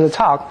before or after the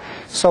talk.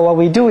 So what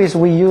we do is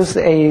we use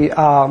a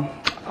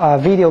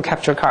video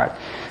capture card.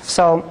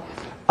 So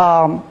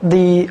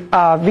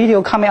the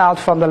video coming out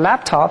from the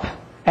laptop,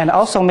 and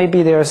also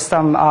maybe there's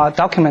some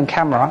document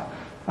camera.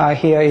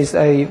 Here is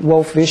a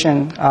Wolf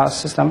Vision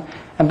system.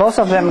 And both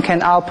of them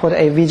can output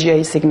a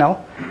VGA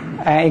signal.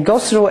 And it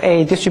goes through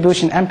a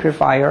distribution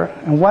amplifier.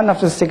 And one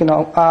of the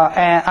signal,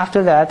 and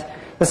after that,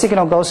 the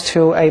signal goes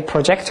to a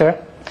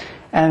projector.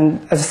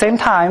 And at the same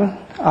time,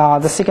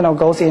 the signal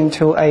goes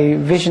into a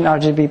Vision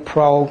RGB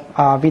Pro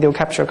video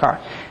capture card.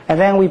 And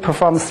then we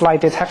perform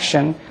slide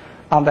detection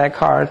on that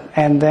card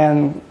and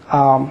then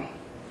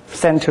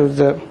send to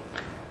the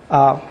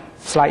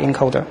slide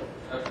encoder.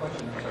 A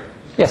question, I'm sorry.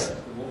 Yes. The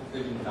Wolf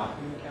Vision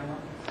document camera?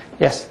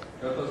 Yes.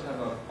 Don't those have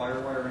a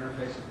FireWire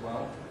interface as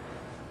well?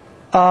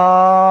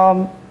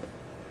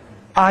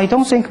 I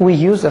don't think we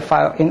use a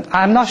file.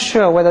 I'm not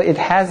sure whether it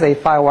has a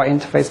FireWire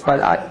interface,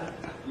 but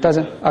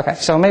doesn't. Okay,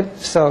 so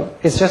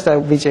it's just a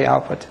VGA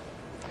output.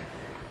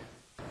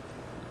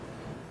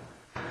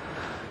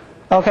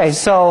 Okay,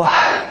 so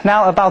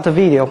now about the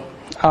video.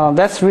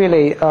 That's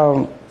really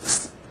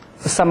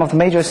some of the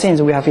major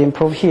things we have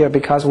improved here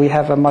because we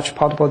have a much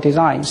portable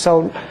design.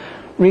 So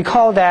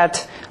recall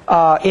that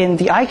in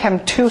the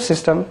iCam2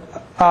 system,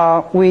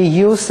 we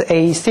use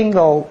a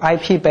single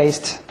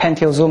IP-based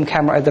Pentium zoom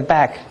camera at the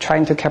back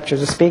trying to capture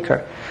the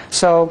speaker.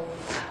 So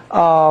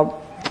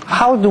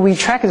how do we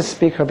track the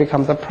speaker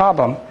becomes a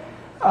problem.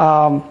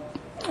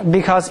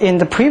 Because in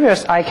the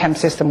previous iCam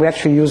system, we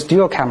actually use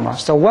dual camera.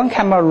 So one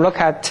camera look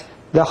at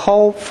the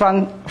whole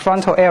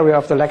frontal area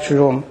of the lecture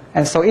room,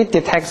 and so it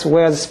detects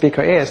where the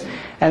speaker is.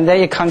 And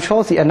then it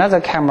controls the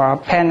another camera,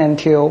 pan and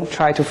tilt,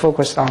 try to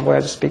focus on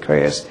where the speaker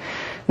is.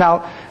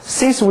 Now,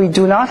 since we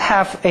do not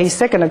have a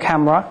second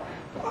camera,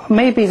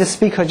 maybe the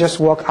speaker just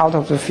walk out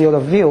of the field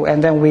of view,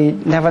 and then we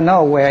never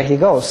know where he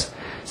goes.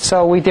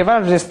 So we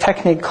developed this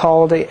technique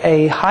called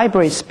a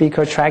hybrid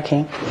speaker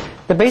tracking.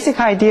 The basic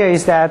idea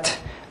is that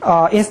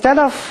instead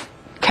of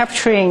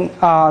capturing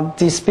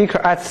the speaker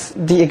at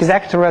the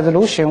exact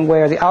resolution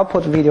where the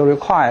output video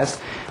requires,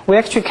 we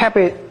actually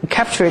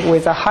capture it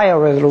with a higher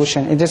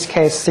resolution, in this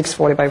case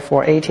 640 by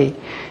 480.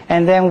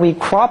 And then we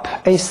crop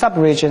a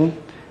subregion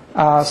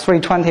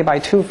 320 by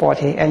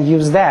 240 and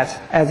use that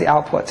as the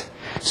output.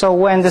 So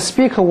when the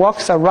speaker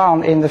walks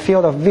around in the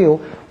field of view,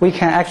 we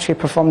can actually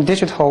perform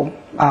digital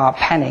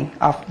panning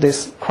of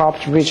this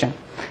cropped region.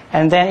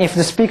 And then if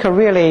the speaker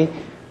really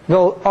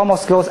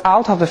almost goes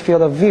out of the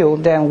field of view,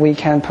 then we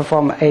can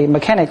perform a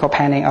mechanical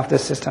panning of the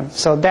system.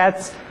 So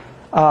that's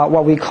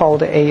what we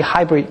call a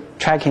hybrid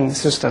tracking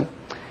system.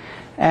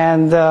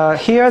 And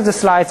here the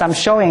slides I'm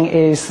showing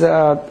is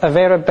a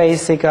very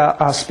basic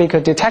speaker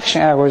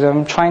detection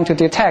algorithm trying to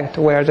detect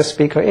where the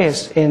speaker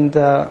is in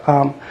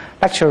the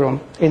lecture room,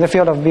 in the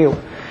field of view.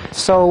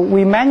 So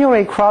we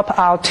manually crop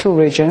out two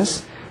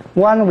regions.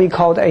 One we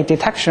call a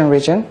detection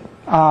region,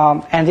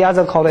 and the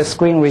other called a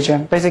screen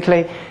region.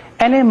 Basically,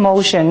 any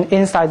motion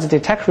inside the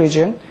detect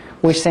region,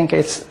 we think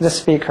it's the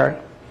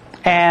speaker.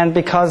 And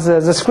because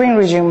the screen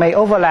region may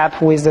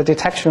overlap with the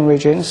detection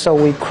region, so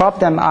we crop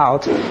them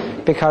out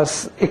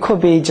because it could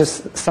be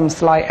just some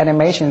slight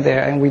animation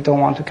there, and we don't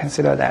want to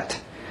consider that.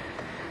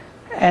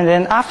 And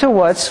then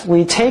afterwards,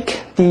 we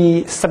take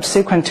the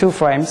subsequent two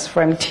frames,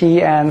 frame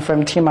t and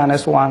frame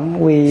t-1,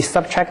 we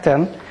subtract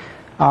them,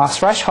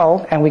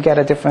 threshold, and we get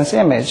a difference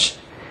image.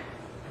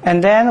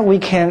 And then we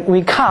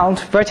count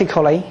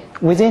vertically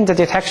within the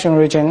detection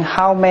region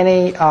how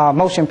many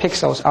motion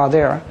pixels are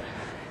there.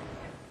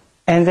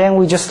 And then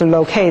we just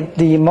locate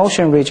the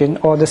motion region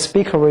or the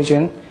speaker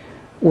region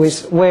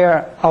with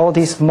where all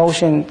these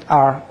motion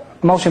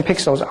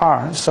pixels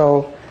are.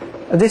 So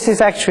this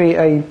is actually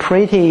a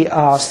pretty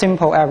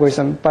simple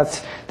algorithm.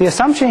 But the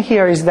assumption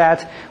here is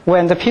that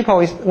when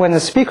the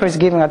speaker is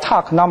giving a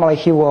talk, normally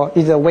he will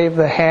either wave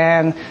the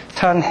hand,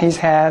 turn his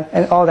head,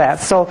 and all that.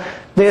 So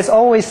there's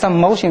always some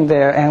motion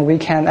there, and we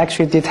can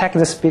actually detect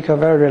the speaker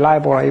very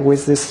reliably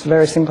with this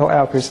very simple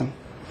algorithm.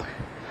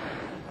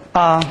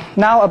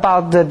 Now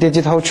about the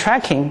digital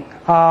tracking.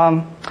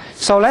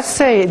 So let's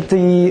say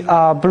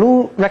the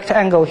blue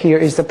rectangle here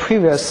is the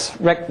previous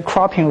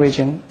cropping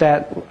region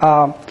that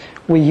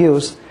we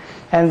use.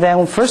 And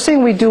then first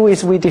thing we do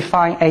is we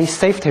define a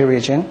safety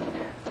region.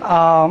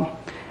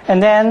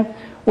 And then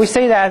we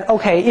say that,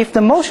 okay, if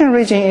the motion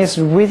region is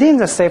within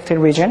the safety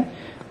region,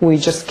 we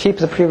just keep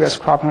the previous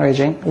cropping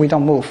region. We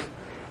don't move.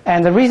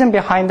 And the reason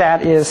behind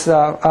that is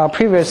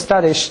previous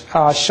studies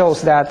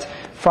shows that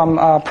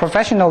from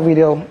professional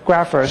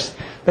videographers,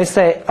 they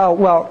say,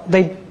 well,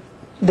 they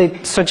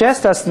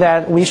suggest us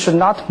that we should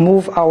not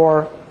move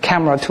our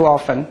camera too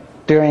often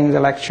during the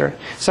lecture.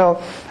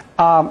 So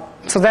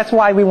that's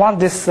why we want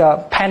this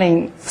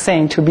panning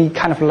thing to be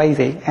kind of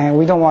lazy, and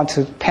we don't want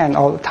to pan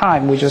all the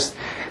time. We just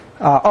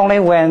only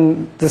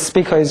when the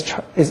speaker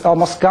is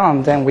almost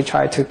gone, then we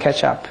try to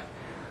catch up.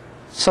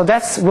 So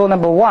that's rule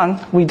number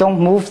one. We don't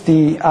move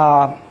the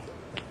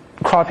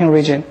cropping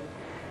region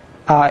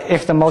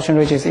if the motion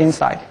region is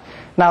inside.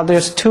 Now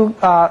there's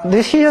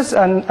here's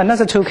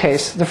another two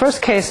cases. The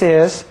first case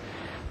is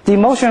the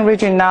motion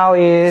region now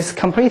is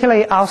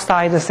completely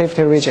outside the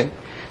safety region.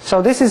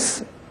 So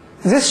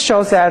this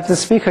shows that the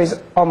speaker is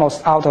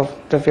almost out of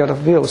the field of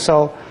view.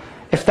 So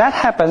if that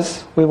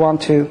happens, we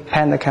want to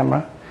pan the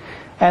camera.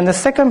 And the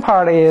second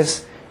part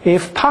is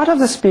if part of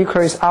the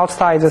speaker is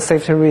outside the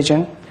safety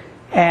region,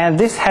 and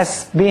this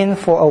has been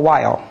for a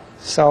while.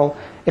 So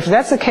if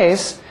that's the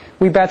case,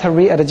 we better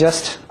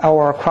readjust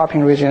our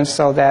cropping region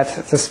so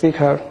that the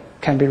speaker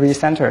can be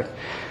recentered.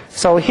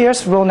 So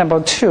here's rule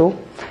number two.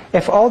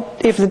 If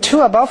the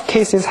two above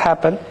cases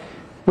happen,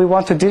 we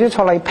want to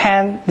digitally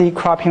pan the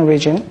cropping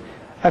region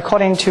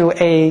according to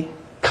a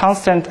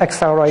constant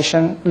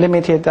acceleration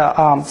limited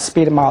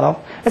speed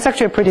model. It's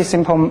actually a pretty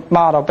simple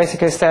model.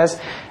 Basically it says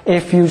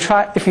if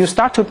you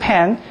start to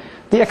pan,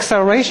 the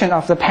acceleration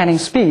of the panning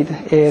speed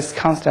is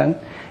constant,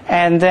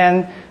 and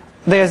then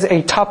there's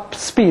a top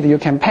speed you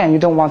can pan. You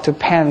don't want to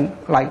pan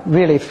like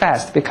really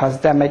fast because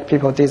that makes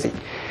people dizzy.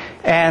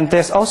 And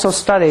there's also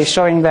studies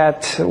showing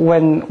that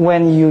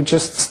when you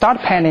just start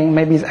panning,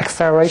 maybe the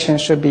acceleration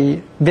should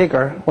be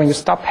bigger. When you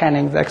stop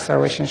panning, the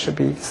acceleration should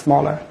be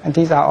smaller. And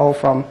these are all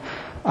from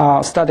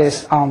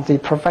studies on the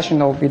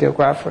professional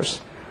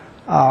videographers'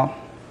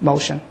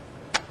 motion.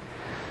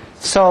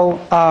 So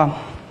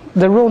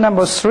the rule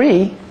number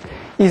three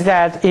is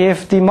that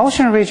if the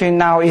motion region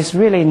now is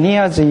really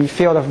near the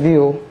field of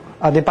view,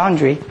 the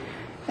boundary,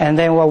 and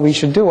then what we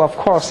should do, of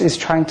course, is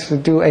trying to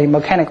do a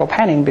mechanical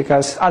panning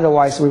because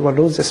otherwise we will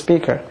lose the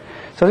speaker.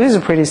 So this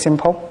is pretty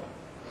simple.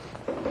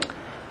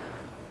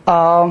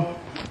 Rule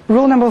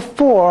number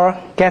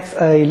four gets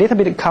a little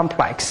bit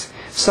complex.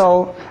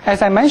 So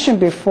as I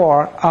mentioned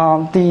before,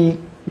 the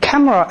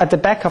camera at the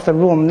back of the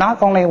room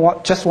not only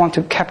just want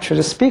to capture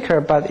the speaker,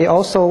 but it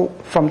also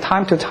from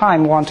time to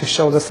time want to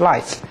show the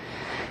slides.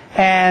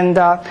 And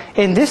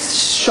in this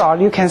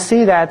shot, you can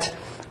see that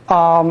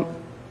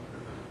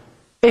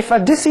if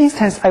at this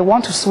instance I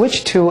want to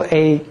switch to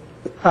a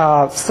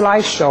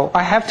slideshow,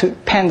 I have to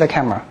pan the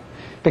camera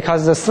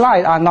because the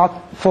slides are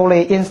not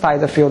fully inside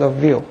the field of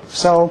view.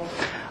 So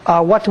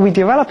what we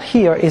developed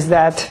here is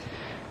that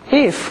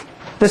if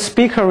the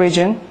speaker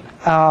region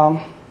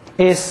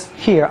is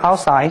here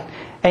outside,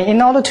 and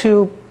in order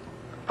to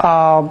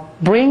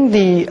bring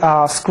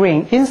the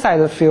screen inside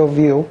the field of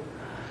view,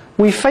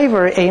 we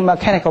favor a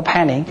mechanical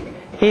panning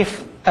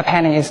if a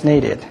panning is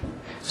needed.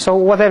 So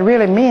what that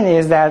really means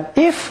is that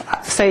if,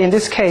 say in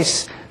this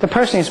case, the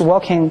person is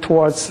walking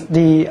towards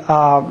the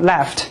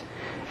left,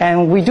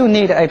 And we do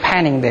need a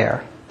panning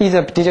there,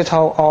 either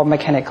digital or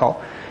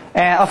mechanical.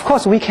 And of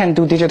course, we can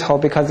do digital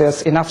because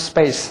there's enough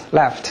space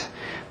left.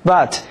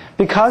 But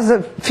because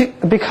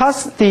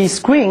the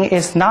screen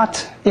is not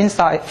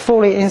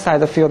fully inside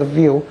the field of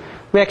view,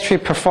 we actually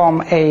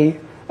prefer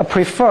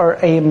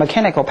a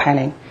mechanical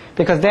panning,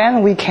 because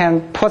then we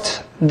can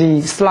put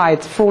the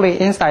slide fully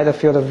inside the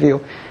field of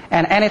view,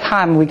 and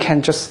anytime we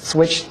can just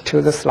switch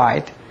to the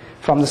slide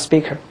from the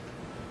speaker.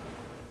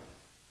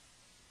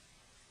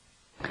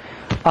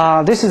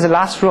 This is the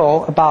last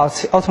rule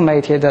about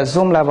automated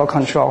zoom level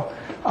control.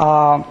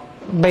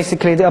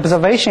 Basically, the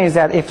observation is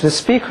that if the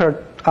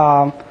speaker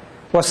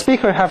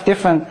have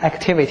different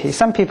activities.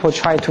 Some people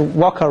try to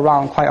walk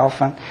around quite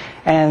often,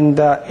 and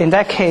in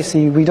that case,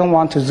 we don't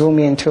want to zoom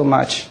in too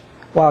much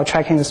while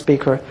tracking the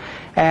speaker.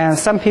 And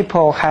some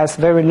people has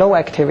very low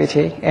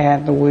activity,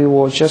 and we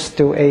will just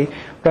do a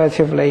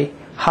relatively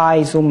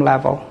high zoom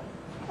level.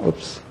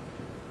 Oops.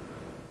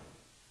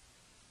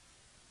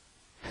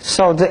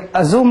 So the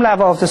zoom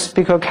level of the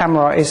speaker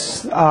camera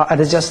is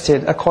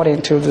adjusted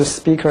according to the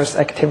speaker's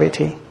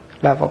activity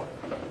level.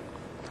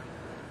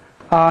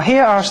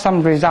 Here are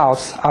some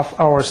results of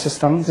our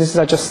system. These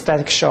are just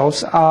static shows,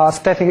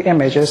 static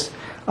images.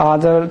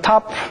 The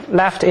top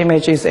left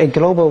image is a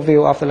global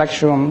view of the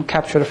lecture room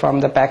captured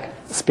from the back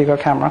speaker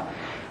camera.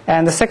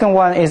 And the second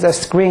one is a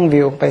screen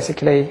view,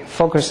 basically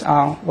focused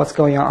on what's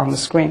going on the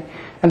screen.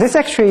 And this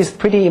actually is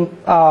pretty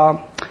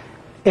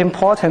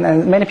important,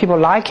 and many people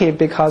like it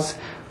because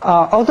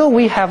although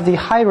we have the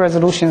high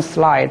resolution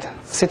slide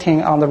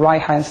sitting on the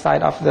right-hand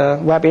side of the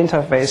web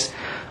interface,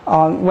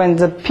 when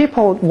the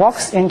speaker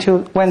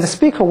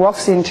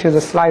walks into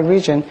the slide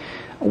region,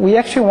 we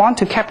actually want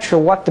to capture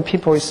what the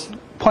people is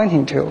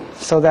pointing to,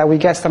 so that we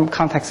get some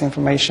context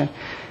information.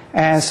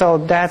 And so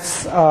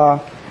that's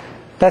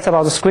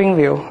about the screen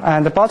view.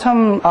 And the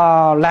bottom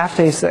left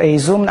is a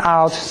zoomed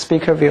out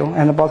speaker view,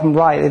 and the bottom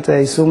right is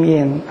a zoom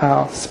in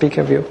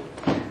speaker view.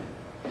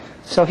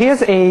 So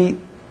here's a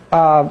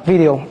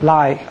video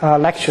live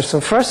lecture. So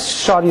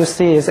first shot you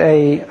see is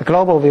a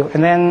global view,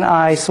 and then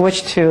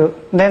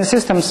then the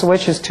system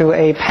switches to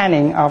a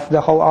panning of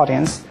the whole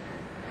audience.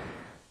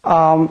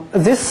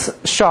 This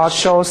shot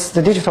shows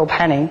the digital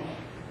panning,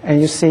 and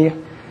you see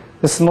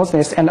the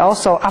smoothness. And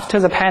also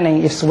after the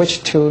panning, you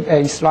switch to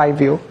a slide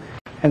view,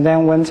 and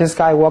then when this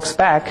guy walks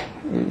back,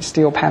 you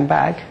still pan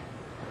back.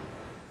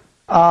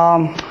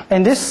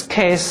 In this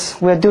case,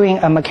 we're doing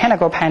a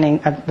mechanical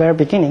panning at the very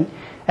beginning,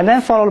 and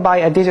then followed by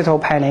a digital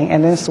panning,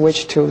 and then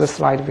switch to the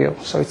slide view.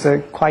 So it's a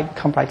quite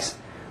complex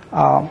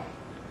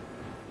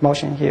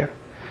motion here.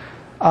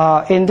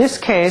 In this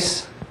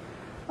case,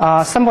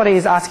 somebody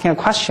is asking a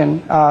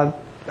question,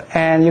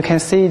 and you can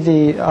see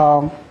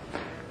the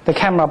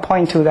camera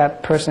point to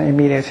that person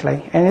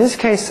immediately. And in this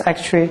case,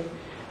 actually,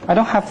 I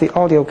don't have the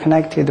audio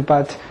connected,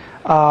 but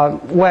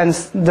when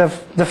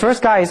the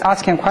first guy is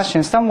asking a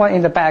question, someone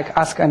in the back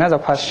asks another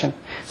question.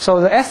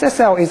 So the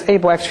SSL is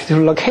able actually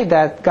to locate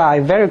that guy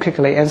very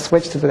quickly and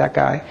switch to that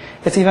guy.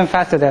 It's even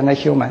faster than a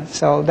human.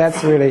 So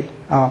that's really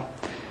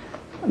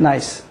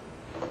nice.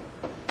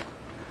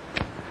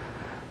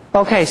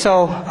 Okay,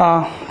 so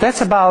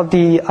that's about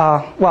the,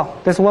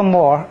 there's one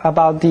more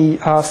about the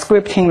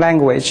scripting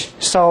language.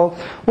 So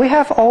we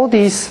have all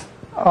these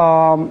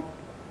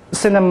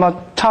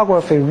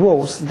cinematography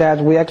rules that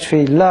we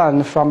actually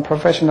learn from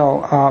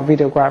professional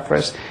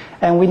videographers,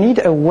 and we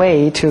need a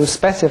way to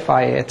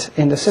specify it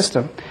in the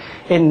system.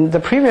 In the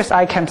previous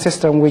iCam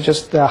system, we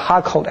just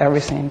hard-code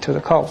everything into the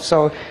code,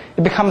 so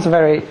it becomes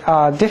very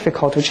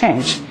difficult to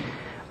change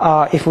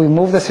if we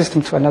move the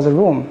system to another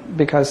room,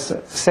 because,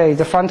 say,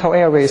 the frontal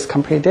area is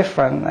completely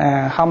different,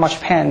 and how much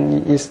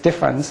pan is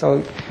different,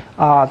 so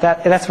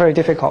that's very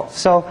difficult.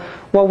 So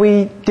what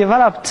we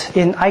developed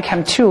in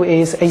iCam 2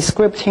 is a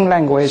scripting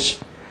language.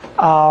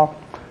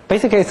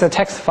 Basically, it's a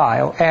text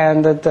file,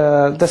 and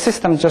the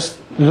system just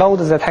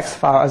loads the text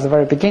file at the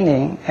very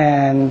beginning,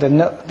 and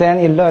then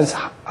it learns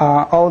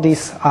all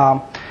these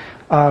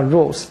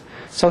rules.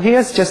 So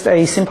here's just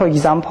a simple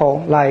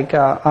example, like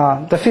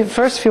the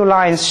first few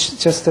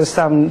lines, just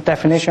some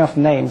definition of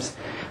names.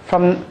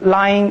 From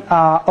line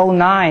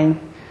 09,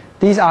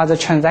 these are the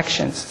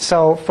transactions.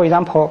 So for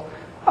example,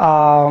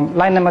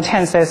 line number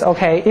 10 says,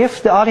 okay,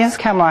 if the audience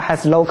camera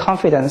has low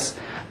confidence,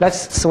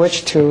 let's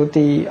switch to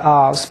the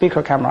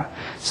speaker camera.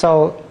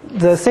 So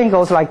the thing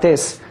goes like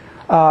this.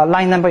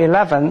 Line number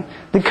 11,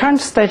 the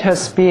current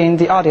status being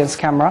the audience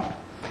camera.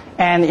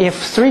 And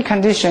if 3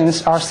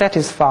 conditions are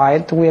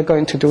satisfied, we are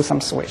going to do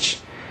some switch.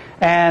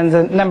 And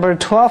the number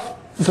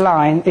 12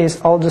 line is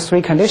all the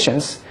 3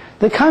 conditions.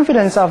 The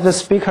confidence of the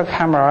speaker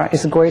camera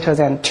is greater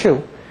than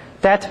 2.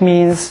 That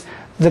means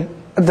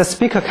the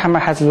speaker camera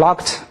has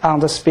locked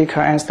on the speaker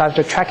and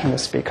started tracking the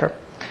speaker.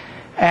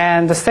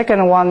 And the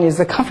second one is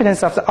the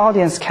confidence of the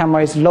audience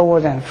camera is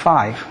lower than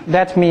 5.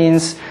 That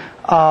means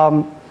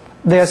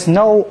there's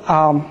no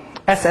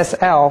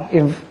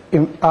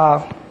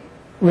SSL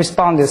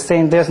responded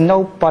saying there's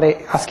nobody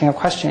asking a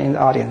question in the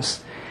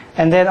audience.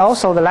 And then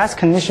also the last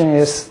condition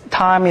is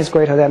time is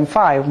greater than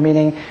 5,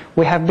 meaning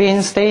we have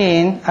been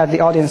staying at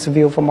the audience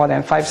view for more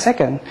than 5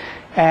 seconds.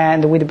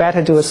 And we'd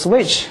better do a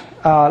switch.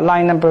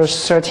 Line number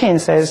 13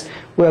 says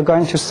we're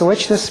going to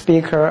switch the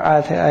speaker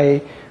at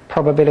a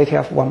probability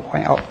of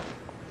 1.0.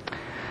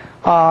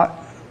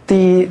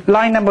 The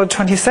line number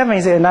 27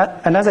 is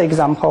another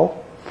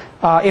example.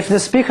 If the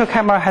speaker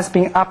camera has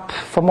been up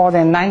for more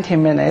than 90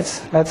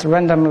 minutes, let's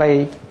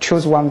randomly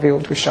choose one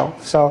view to show.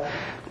 So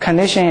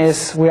condition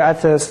is we are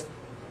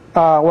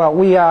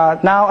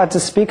now at the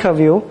speaker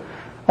view.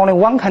 Only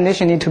one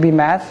condition needs to be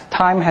met.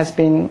 Time has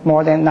been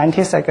more than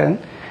 90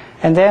 seconds.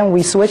 And then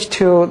we switch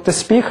to the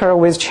speaker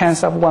with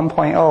chance of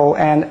 1.0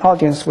 and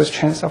audience with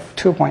chance of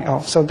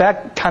 2.0. So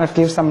that kind of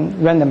gives some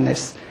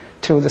randomness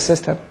to the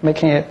system,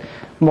 making it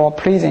more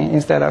pleasing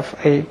instead of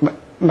a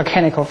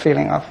mechanical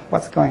feeling of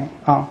what's going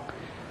on.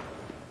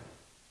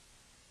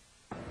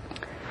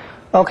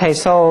 Okay,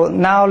 so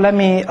now let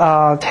me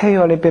tell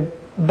you a little bit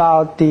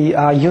about the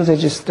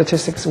usage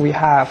statistics we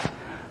have.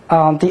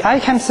 The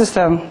ICAM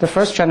system, the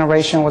first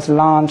generation, was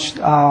launched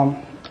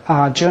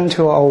June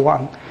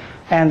 2001.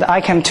 And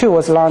ICAM 2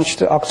 was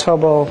launched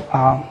October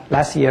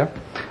last year.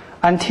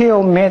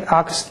 Until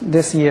mid-August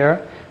this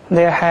year,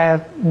 there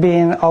have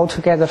been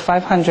altogether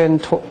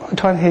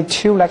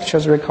 522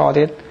 lectures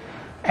recorded,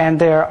 and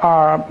there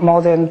are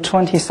more than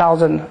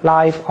 20,000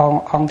 live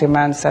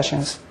on-demand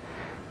sessions,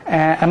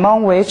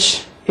 among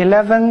which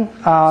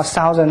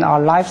 11,000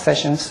 are live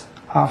sessions,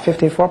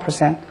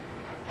 54%,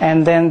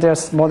 and then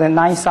there's more than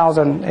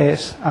 9,000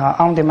 is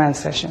on-demand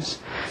sessions.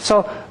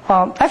 So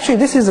actually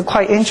this is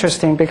quite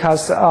interesting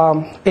because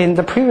in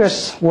the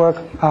previous work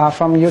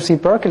from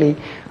UC Berkeley,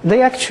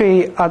 they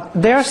actually,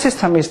 their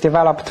system is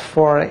developed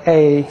for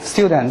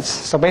students.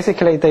 So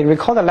basically they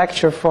record a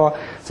lecture for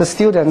the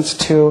students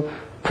to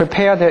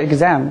prepare their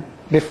exam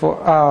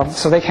before,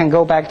 so they can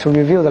go back to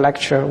review the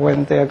lecture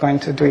when they're going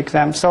to do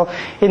exam. So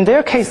in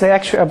their case, they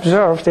actually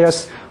observed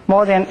there's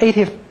more than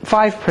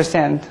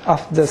 85%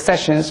 of the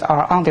sessions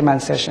are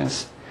on-demand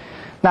sessions.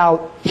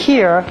 Now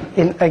here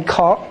in a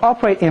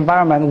corporate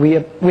environment,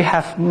 we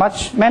have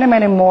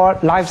many more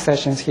live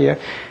sessions here,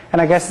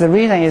 and I guess the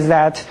reason is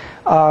that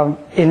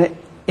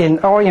in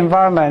our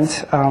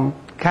environment,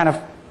 kind of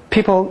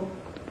people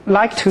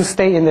like to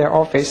stay in their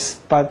office,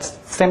 but at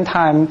the same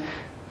time,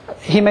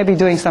 he may be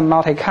doing some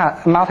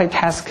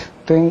multitask,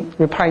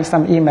 replying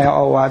some email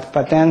or what,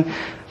 but then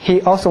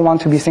he also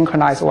wants to be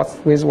synchronized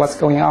with what's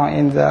going on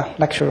in the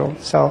lecture room.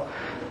 So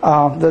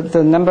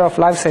the number of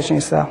live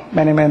sessions is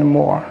many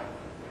more.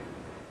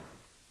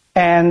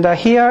 And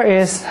here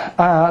is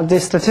the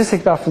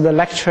statistic of the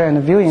lecture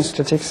and viewing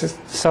statistics.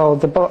 So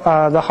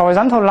the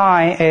horizontal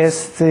line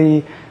is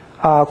the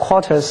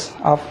quarters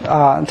of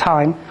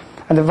time,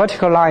 and the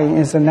vertical line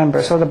is the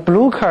number. So the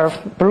blue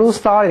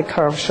solid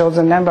curve shows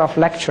the number of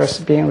lectures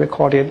being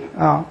recorded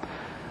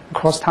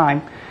across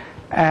time,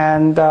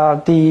 and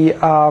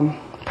the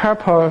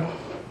purple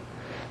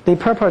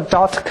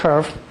dot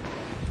curve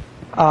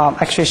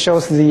actually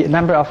shows the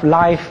number of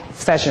live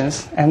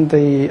sessions, and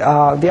the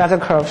other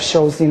curve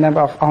shows the number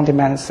of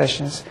on-demand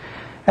sessions.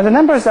 And the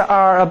numbers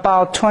are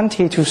about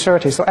 20 to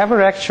 30. So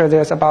every lecture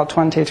there's about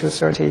 20 to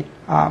 30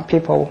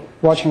 people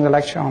watching the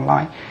lecture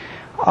online.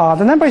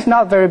 The number is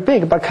not very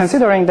big, but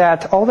considering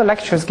that all the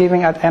lectures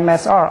given at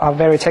MSR are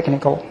very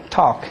technical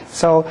talk,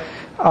 so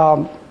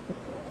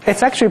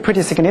it's actually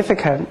pretty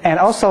significant. And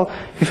also,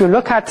 if you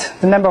look at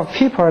the number of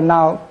people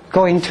now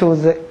going to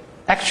the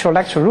actual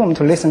lecture room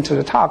to listen to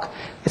the talk,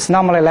 it's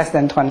normally less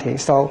than 20.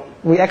 So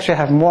we actually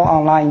have more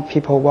online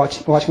people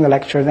watching the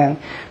lecture than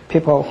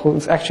people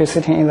who's actually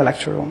sitting in the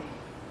lecture room.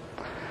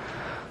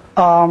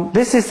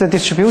 This is the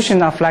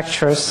distribution of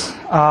lectures.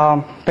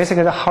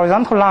 Basically, the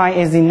horizontal line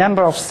is the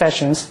number of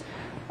sessions,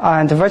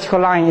 and the vertical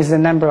line is the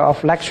number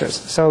of lectures.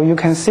 So you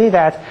can see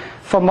that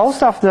for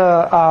most of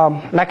the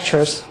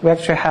lectures, we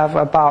actually have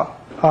about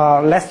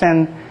less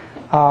than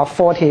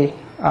 40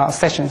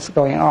 sessions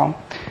going on.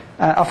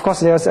 Of course,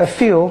 there's a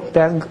few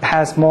that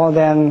has more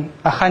than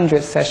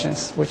 100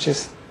 sessions, which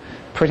is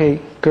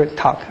pretty good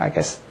talk, I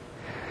guess.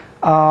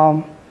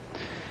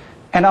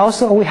 And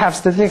also, we have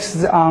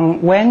statistics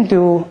on when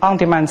do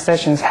on-demand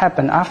sessions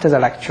happen after the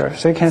lecture.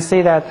 So you can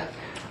see that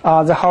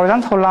the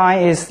horizontal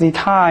line is the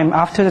time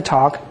after the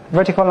talk.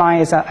 Vertical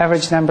line is an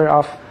average number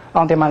of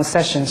on-demand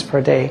sessions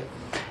per day.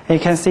 And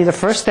you can see the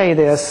first day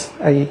there's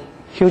a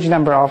huge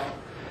number of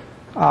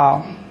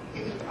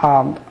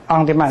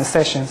on-demand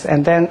sessions,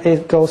 and then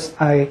it goes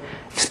a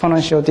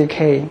exponential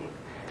decay.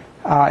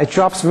 It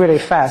drops really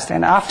fast,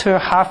 and after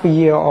half a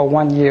year or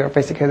 1 year,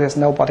 basically there's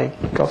nobody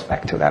goes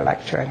back to that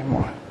lecture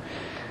anymore.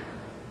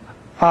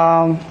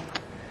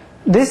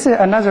 This is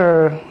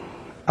another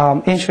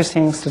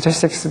interesting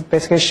statistics,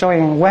 basically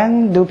showing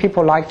when do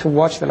people like to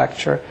watch the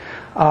lecture.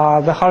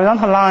 The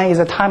horizontal line is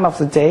the time of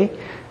the day,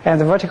 and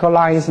the vertical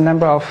line is the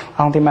number of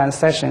on-demand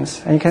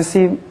sessions. And you can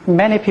see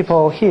many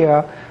people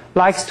here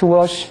likes to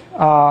watch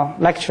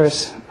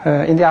lectures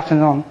in the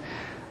afternoon.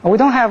 We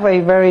don't have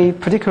a very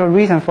particular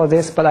reason for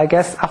this, but I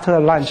guess after the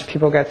lunch,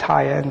 people get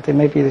tired, and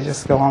maybe they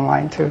just go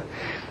online to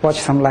watch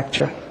some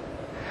lecture.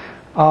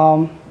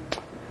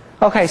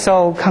 Okay,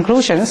 so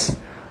conclusions.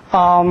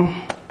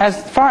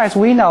 As far as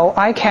we know,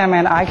 ICAM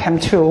and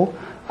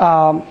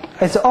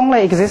ICAM2 is the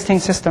only existing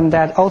system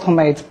that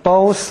automates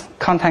both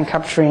content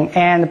capturing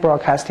and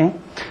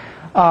broadcasting.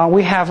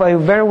 We have a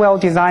very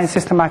well-designed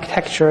system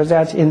architecture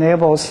that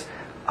enables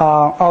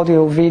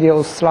audio,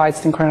 video, slide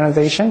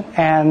synchronization,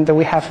 and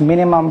we have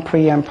minimum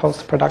pre- and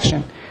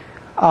post-production.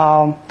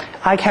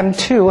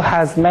 ICAM2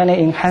 has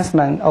many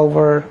enhancements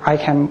over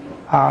ICAM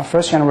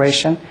first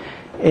generation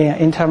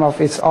in terms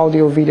of its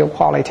audio, video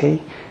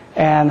quality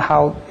and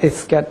how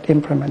it's get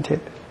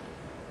implemented.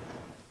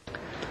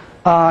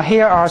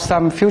 Here are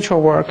some future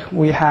work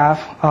we have.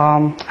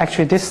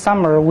 Actually, this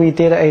summer we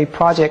did a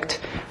project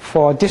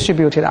for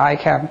distributed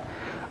ICAM.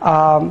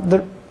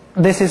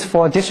 This is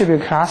for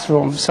distributed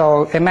classroom.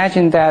 So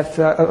imagine that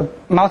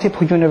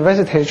multiple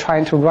universities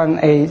trying to run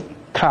a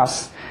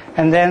class,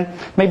 and then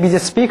maybe the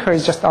speaker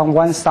is just on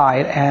one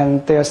side,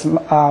 and there's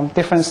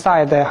different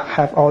sides that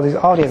have all this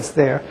audience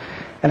there.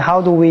 And how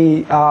do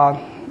we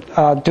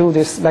do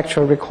this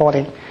lecture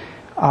recording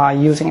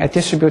using a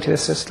distributed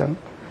system?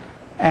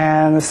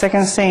 And the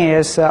second thing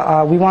is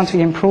we want to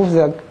improve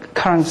the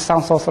current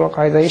sound source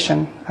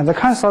localization. And the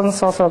current sound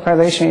source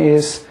localization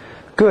is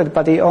good,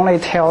 but it only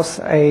tells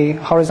a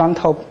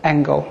horizontal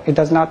angle. It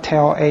does not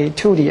tell a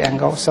 2D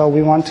angle. So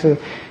we want to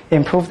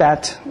improve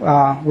that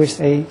with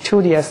a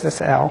 2D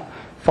SSL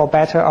for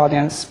better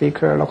audience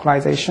speaker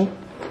localization.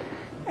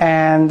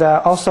 And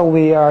also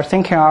we are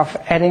thinking of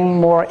adding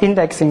more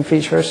indexing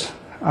features.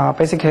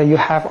 Basically, you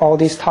have all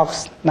these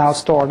talks now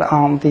stored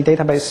on the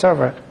database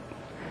server.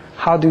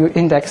 How do you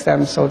index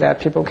them so that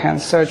people can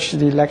search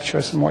the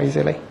lectures more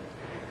easily?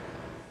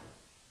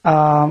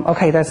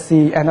 Okay, that's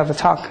the end of the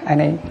talk.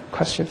 Any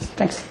questions?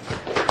 Thanks.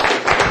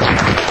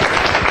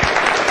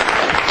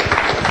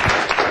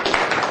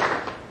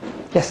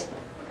 Yes?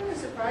 What kind of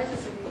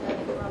surprises have you had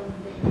from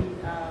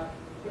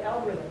the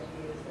algorithms you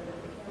use, that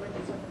the camera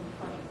did something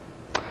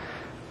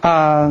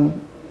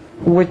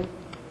funny?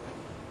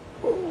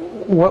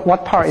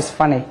 What part is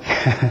funny? Well,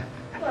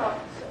 so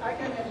I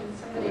can imagine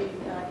somebody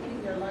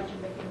eating their lunch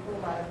and making a whole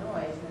lot of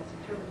noise, and it's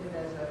interpreted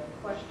as a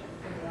question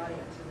from the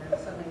audience, and then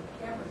suddenly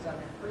the camera's on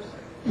that person.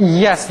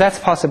 Yes, that's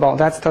possible.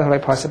 That's totally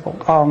possible.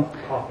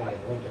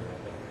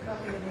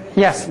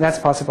 Yes, that's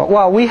possible.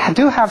 Well, we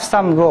do have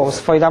some rules.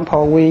 For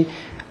example, we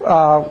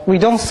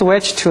don't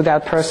switch to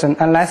that person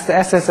unless the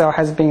SSL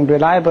has been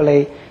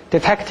reliably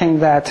detecting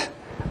that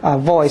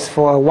voice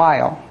for a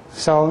while.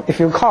 So if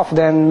you cough,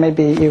 then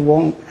maybe it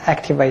won't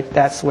activate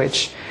that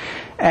switch.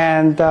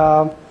 And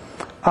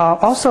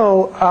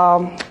also,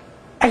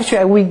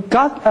 actually, we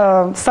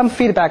got some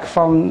feedback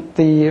from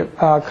the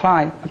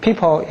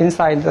people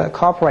inside the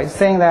corporate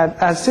saying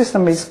that our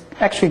system is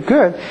actually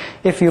good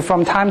if you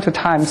from time to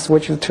time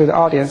switch to the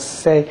audience.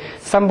 Say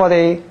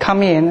somebody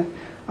come in,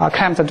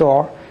 clamp the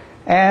door,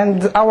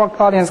 and our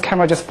audience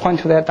camera just point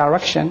to that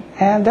direction.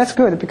 And that's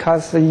good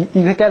because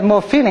you get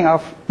more feeling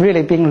of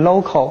really being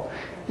local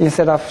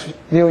instead of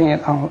viewing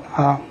it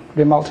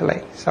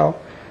remotely. So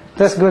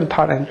that's good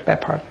part and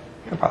bad part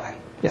about it.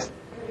 Yes? Have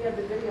you had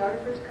the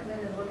videographers come in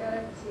and look at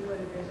it and see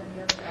whether there's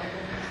any other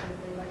algorithms that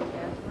they'd like to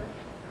add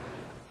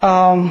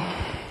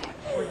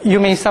to it? You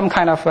mean some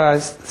kind of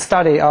a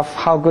study of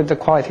how good the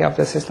quality of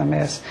the system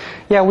is?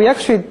 Yeah, we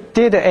actually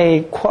did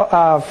a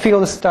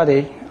field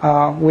study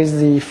with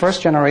the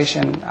first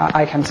generation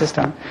ICAM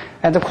system,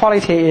 and the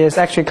quality is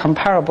actually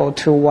comparable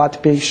to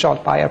what being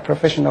shot by a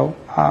professional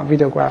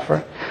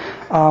videographer.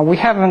 We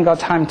haven't got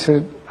time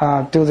to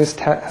do this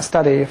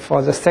study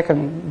for the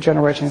second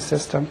generation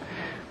system,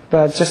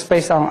 but just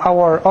based on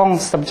our own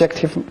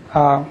subjective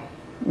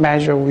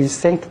measure, we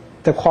think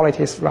the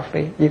quality is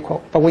roughly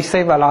equal. But we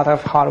save a lot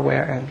of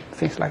hardware and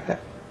things like that.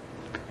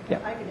 Yeah.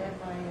 I could add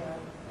my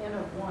N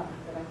of 1,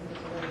 but I think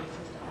it's a very good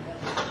system.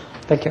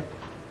 Thank you.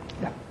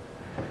 Yeah.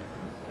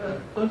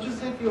 Don't you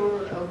think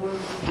your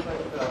algorithm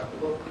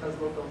has a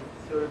lot of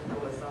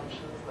theoretical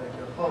assumptions, like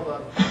how the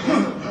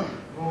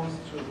moves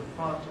to the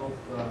front of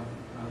the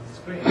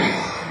screen,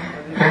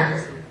 and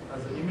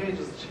as the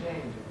images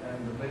change, and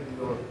maybe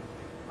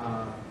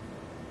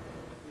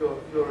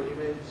your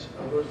image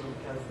algorithm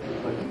can say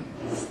like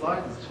the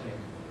slide is changing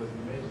because the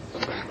image is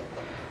changing.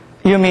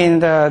 You mean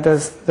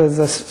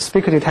the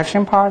speaker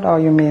detection part, or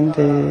you mean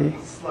the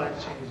slide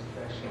change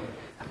detection?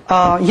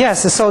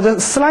 Yes, so the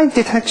slide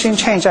detection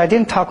change, I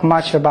didn't talk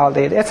much about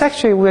it. It's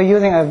actually, we're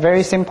using a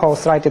very simple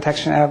slide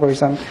detection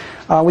algorithm.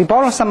 We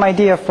borrowed some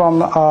idea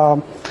from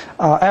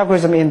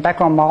algorithm in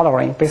background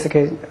modeling,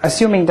 basically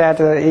assuming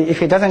that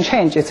if it doesn't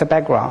change, it's a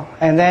background.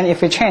 And then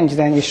if it changes,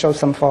 then it shows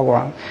some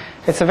foreground.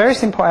 It's a very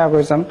simple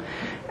algorithm.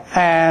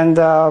 And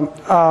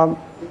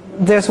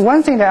there's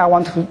one thing that I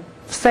want to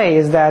say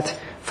is that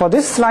for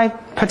this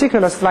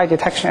particular slide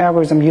detection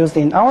algorithm used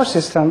in our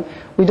system,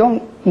 we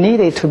don't need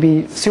it to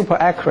be super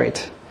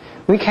accurate.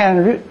 We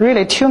can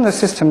really tune the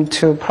system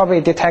to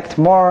probably detect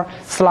more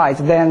slides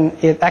than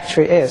it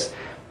actually is.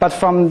 But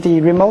from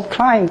the remote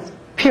client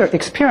peer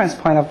experience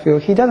point of view,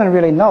 he doesn't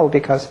really know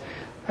because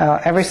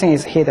everything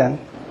is hidden.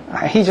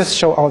 He just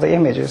show all the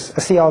images,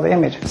 see all the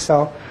images.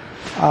 So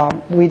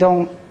we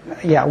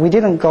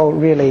didn't go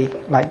really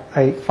like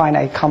find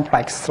a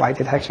complex slide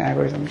detection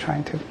algorithm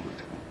trying to.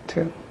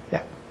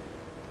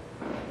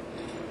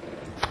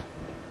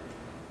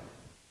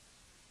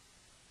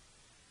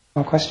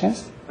 More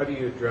questions? How do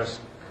you address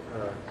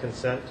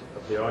consent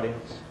of the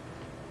audience?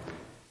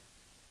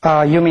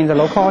 You mean the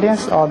local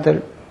audience or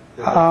the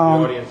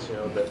audience,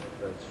 that's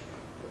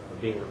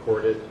being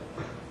recorded?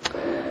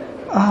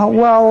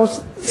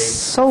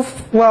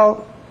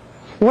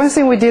 One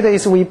thing we did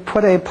is we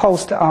put a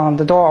post on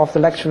the door of the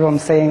lecture room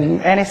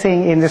saying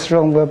anything in this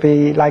room will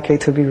be likely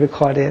to be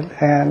recorded,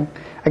 and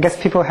I guess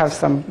people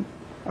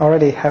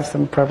already have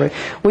some preference.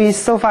 We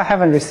so far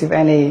haven't received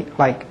any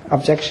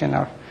objection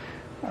of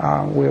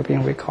we're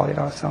being recorded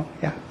also.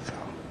 Yeah. So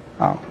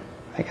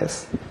I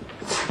guess.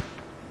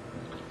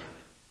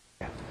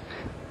 Yeah.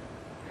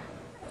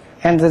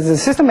 And the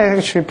system is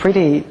actually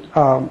pretty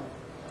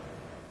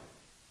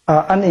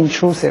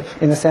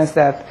unintrusive in the sense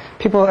that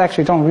people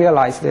actually don't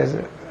realize there's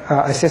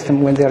a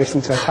system when they're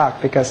listening to a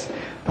talk because,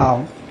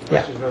 The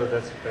question is whether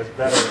that's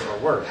better or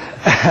worse.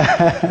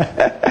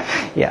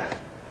 Yeah.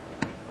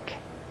 Okay.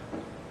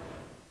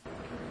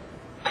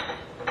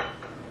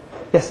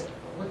 Yes?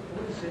 What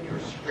is in your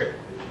script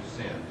that you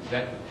send? Is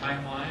that the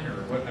timeline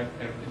or what? I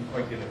didn't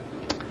quite get it.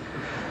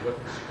 What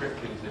the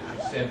script is that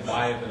you send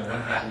live and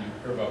one time you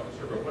curve out the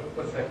server.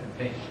 What's that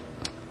contain?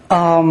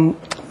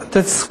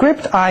 The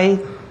script, I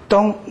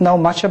don't know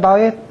much about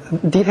it,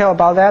 detail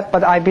about that,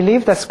 but I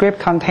believe the script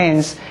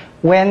contains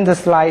when the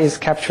slide is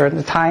captured,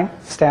 the time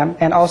stamp,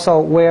 and also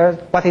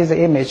what is the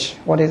image,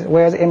 where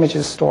the image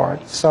is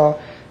stored. So,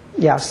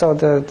 yeah,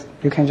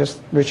 you can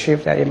just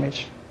retrieve that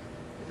image.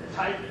 The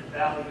typed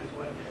value is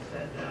what gets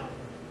sent down,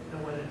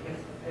 and when it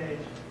hits the page,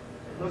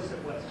 it looks at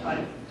what's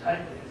typed it.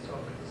 So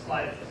if it's a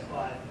slide, it's a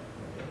slide.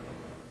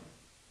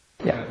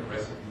 Yeah. Kind of the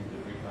recipe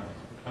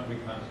that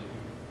reconstitute.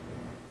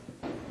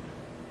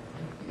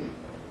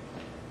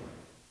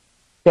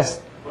 Yes.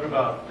 What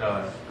about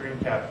screen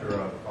capture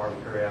of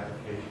arbitrary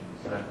applications?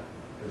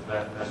 Does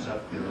that mess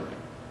up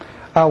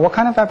your... What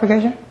kind of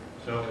application?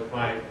 So if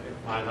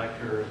my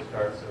lecture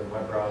starts a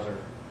web browser,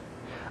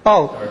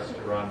 starts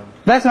to run...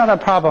 That's not a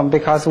problem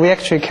because we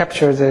actually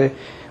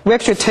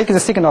take the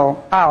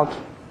signal out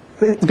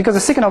because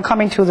the signal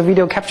coming to the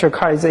video capture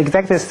card is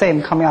exactly the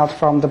same coming out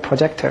from the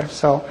projector.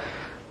 So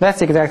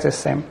that's exactly the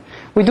same.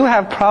 We do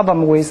have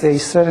problem with a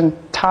certain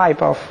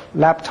type of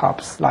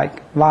laptops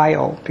like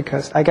VIO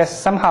because I guess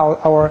somehow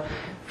our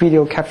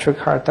video capture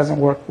card doesn't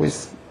work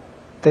with,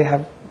 they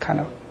have kind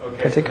of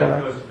particular.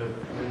 So that goes to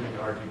using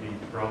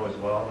RGB Pro as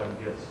well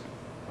and gets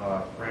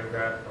frame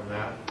graph from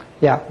that?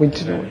 Yeah, we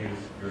do. And then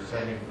you're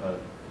sending a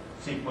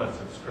sequence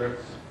of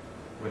scripts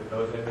with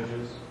those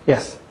images?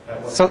 Yes.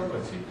 At what So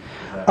frequency is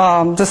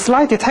that? the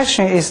slide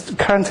detection is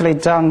currently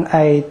done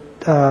at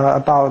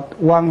about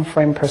 1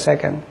 frame per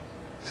second.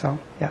 So,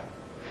 yeah.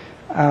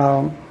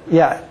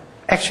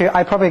 Actually,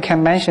 I probably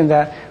can mention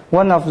that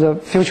one of the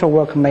future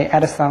work may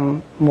add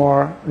some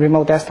more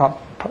remote desktop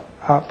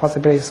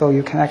possibilities, so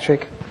you can actually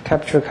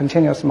capture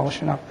continuous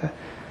motion of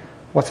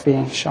what's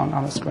being shown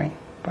on the screen.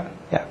 But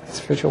yeah, it's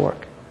future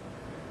work.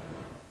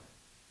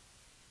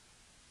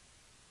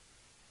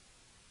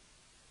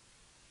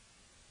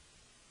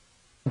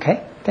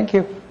 Okay, thank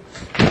you.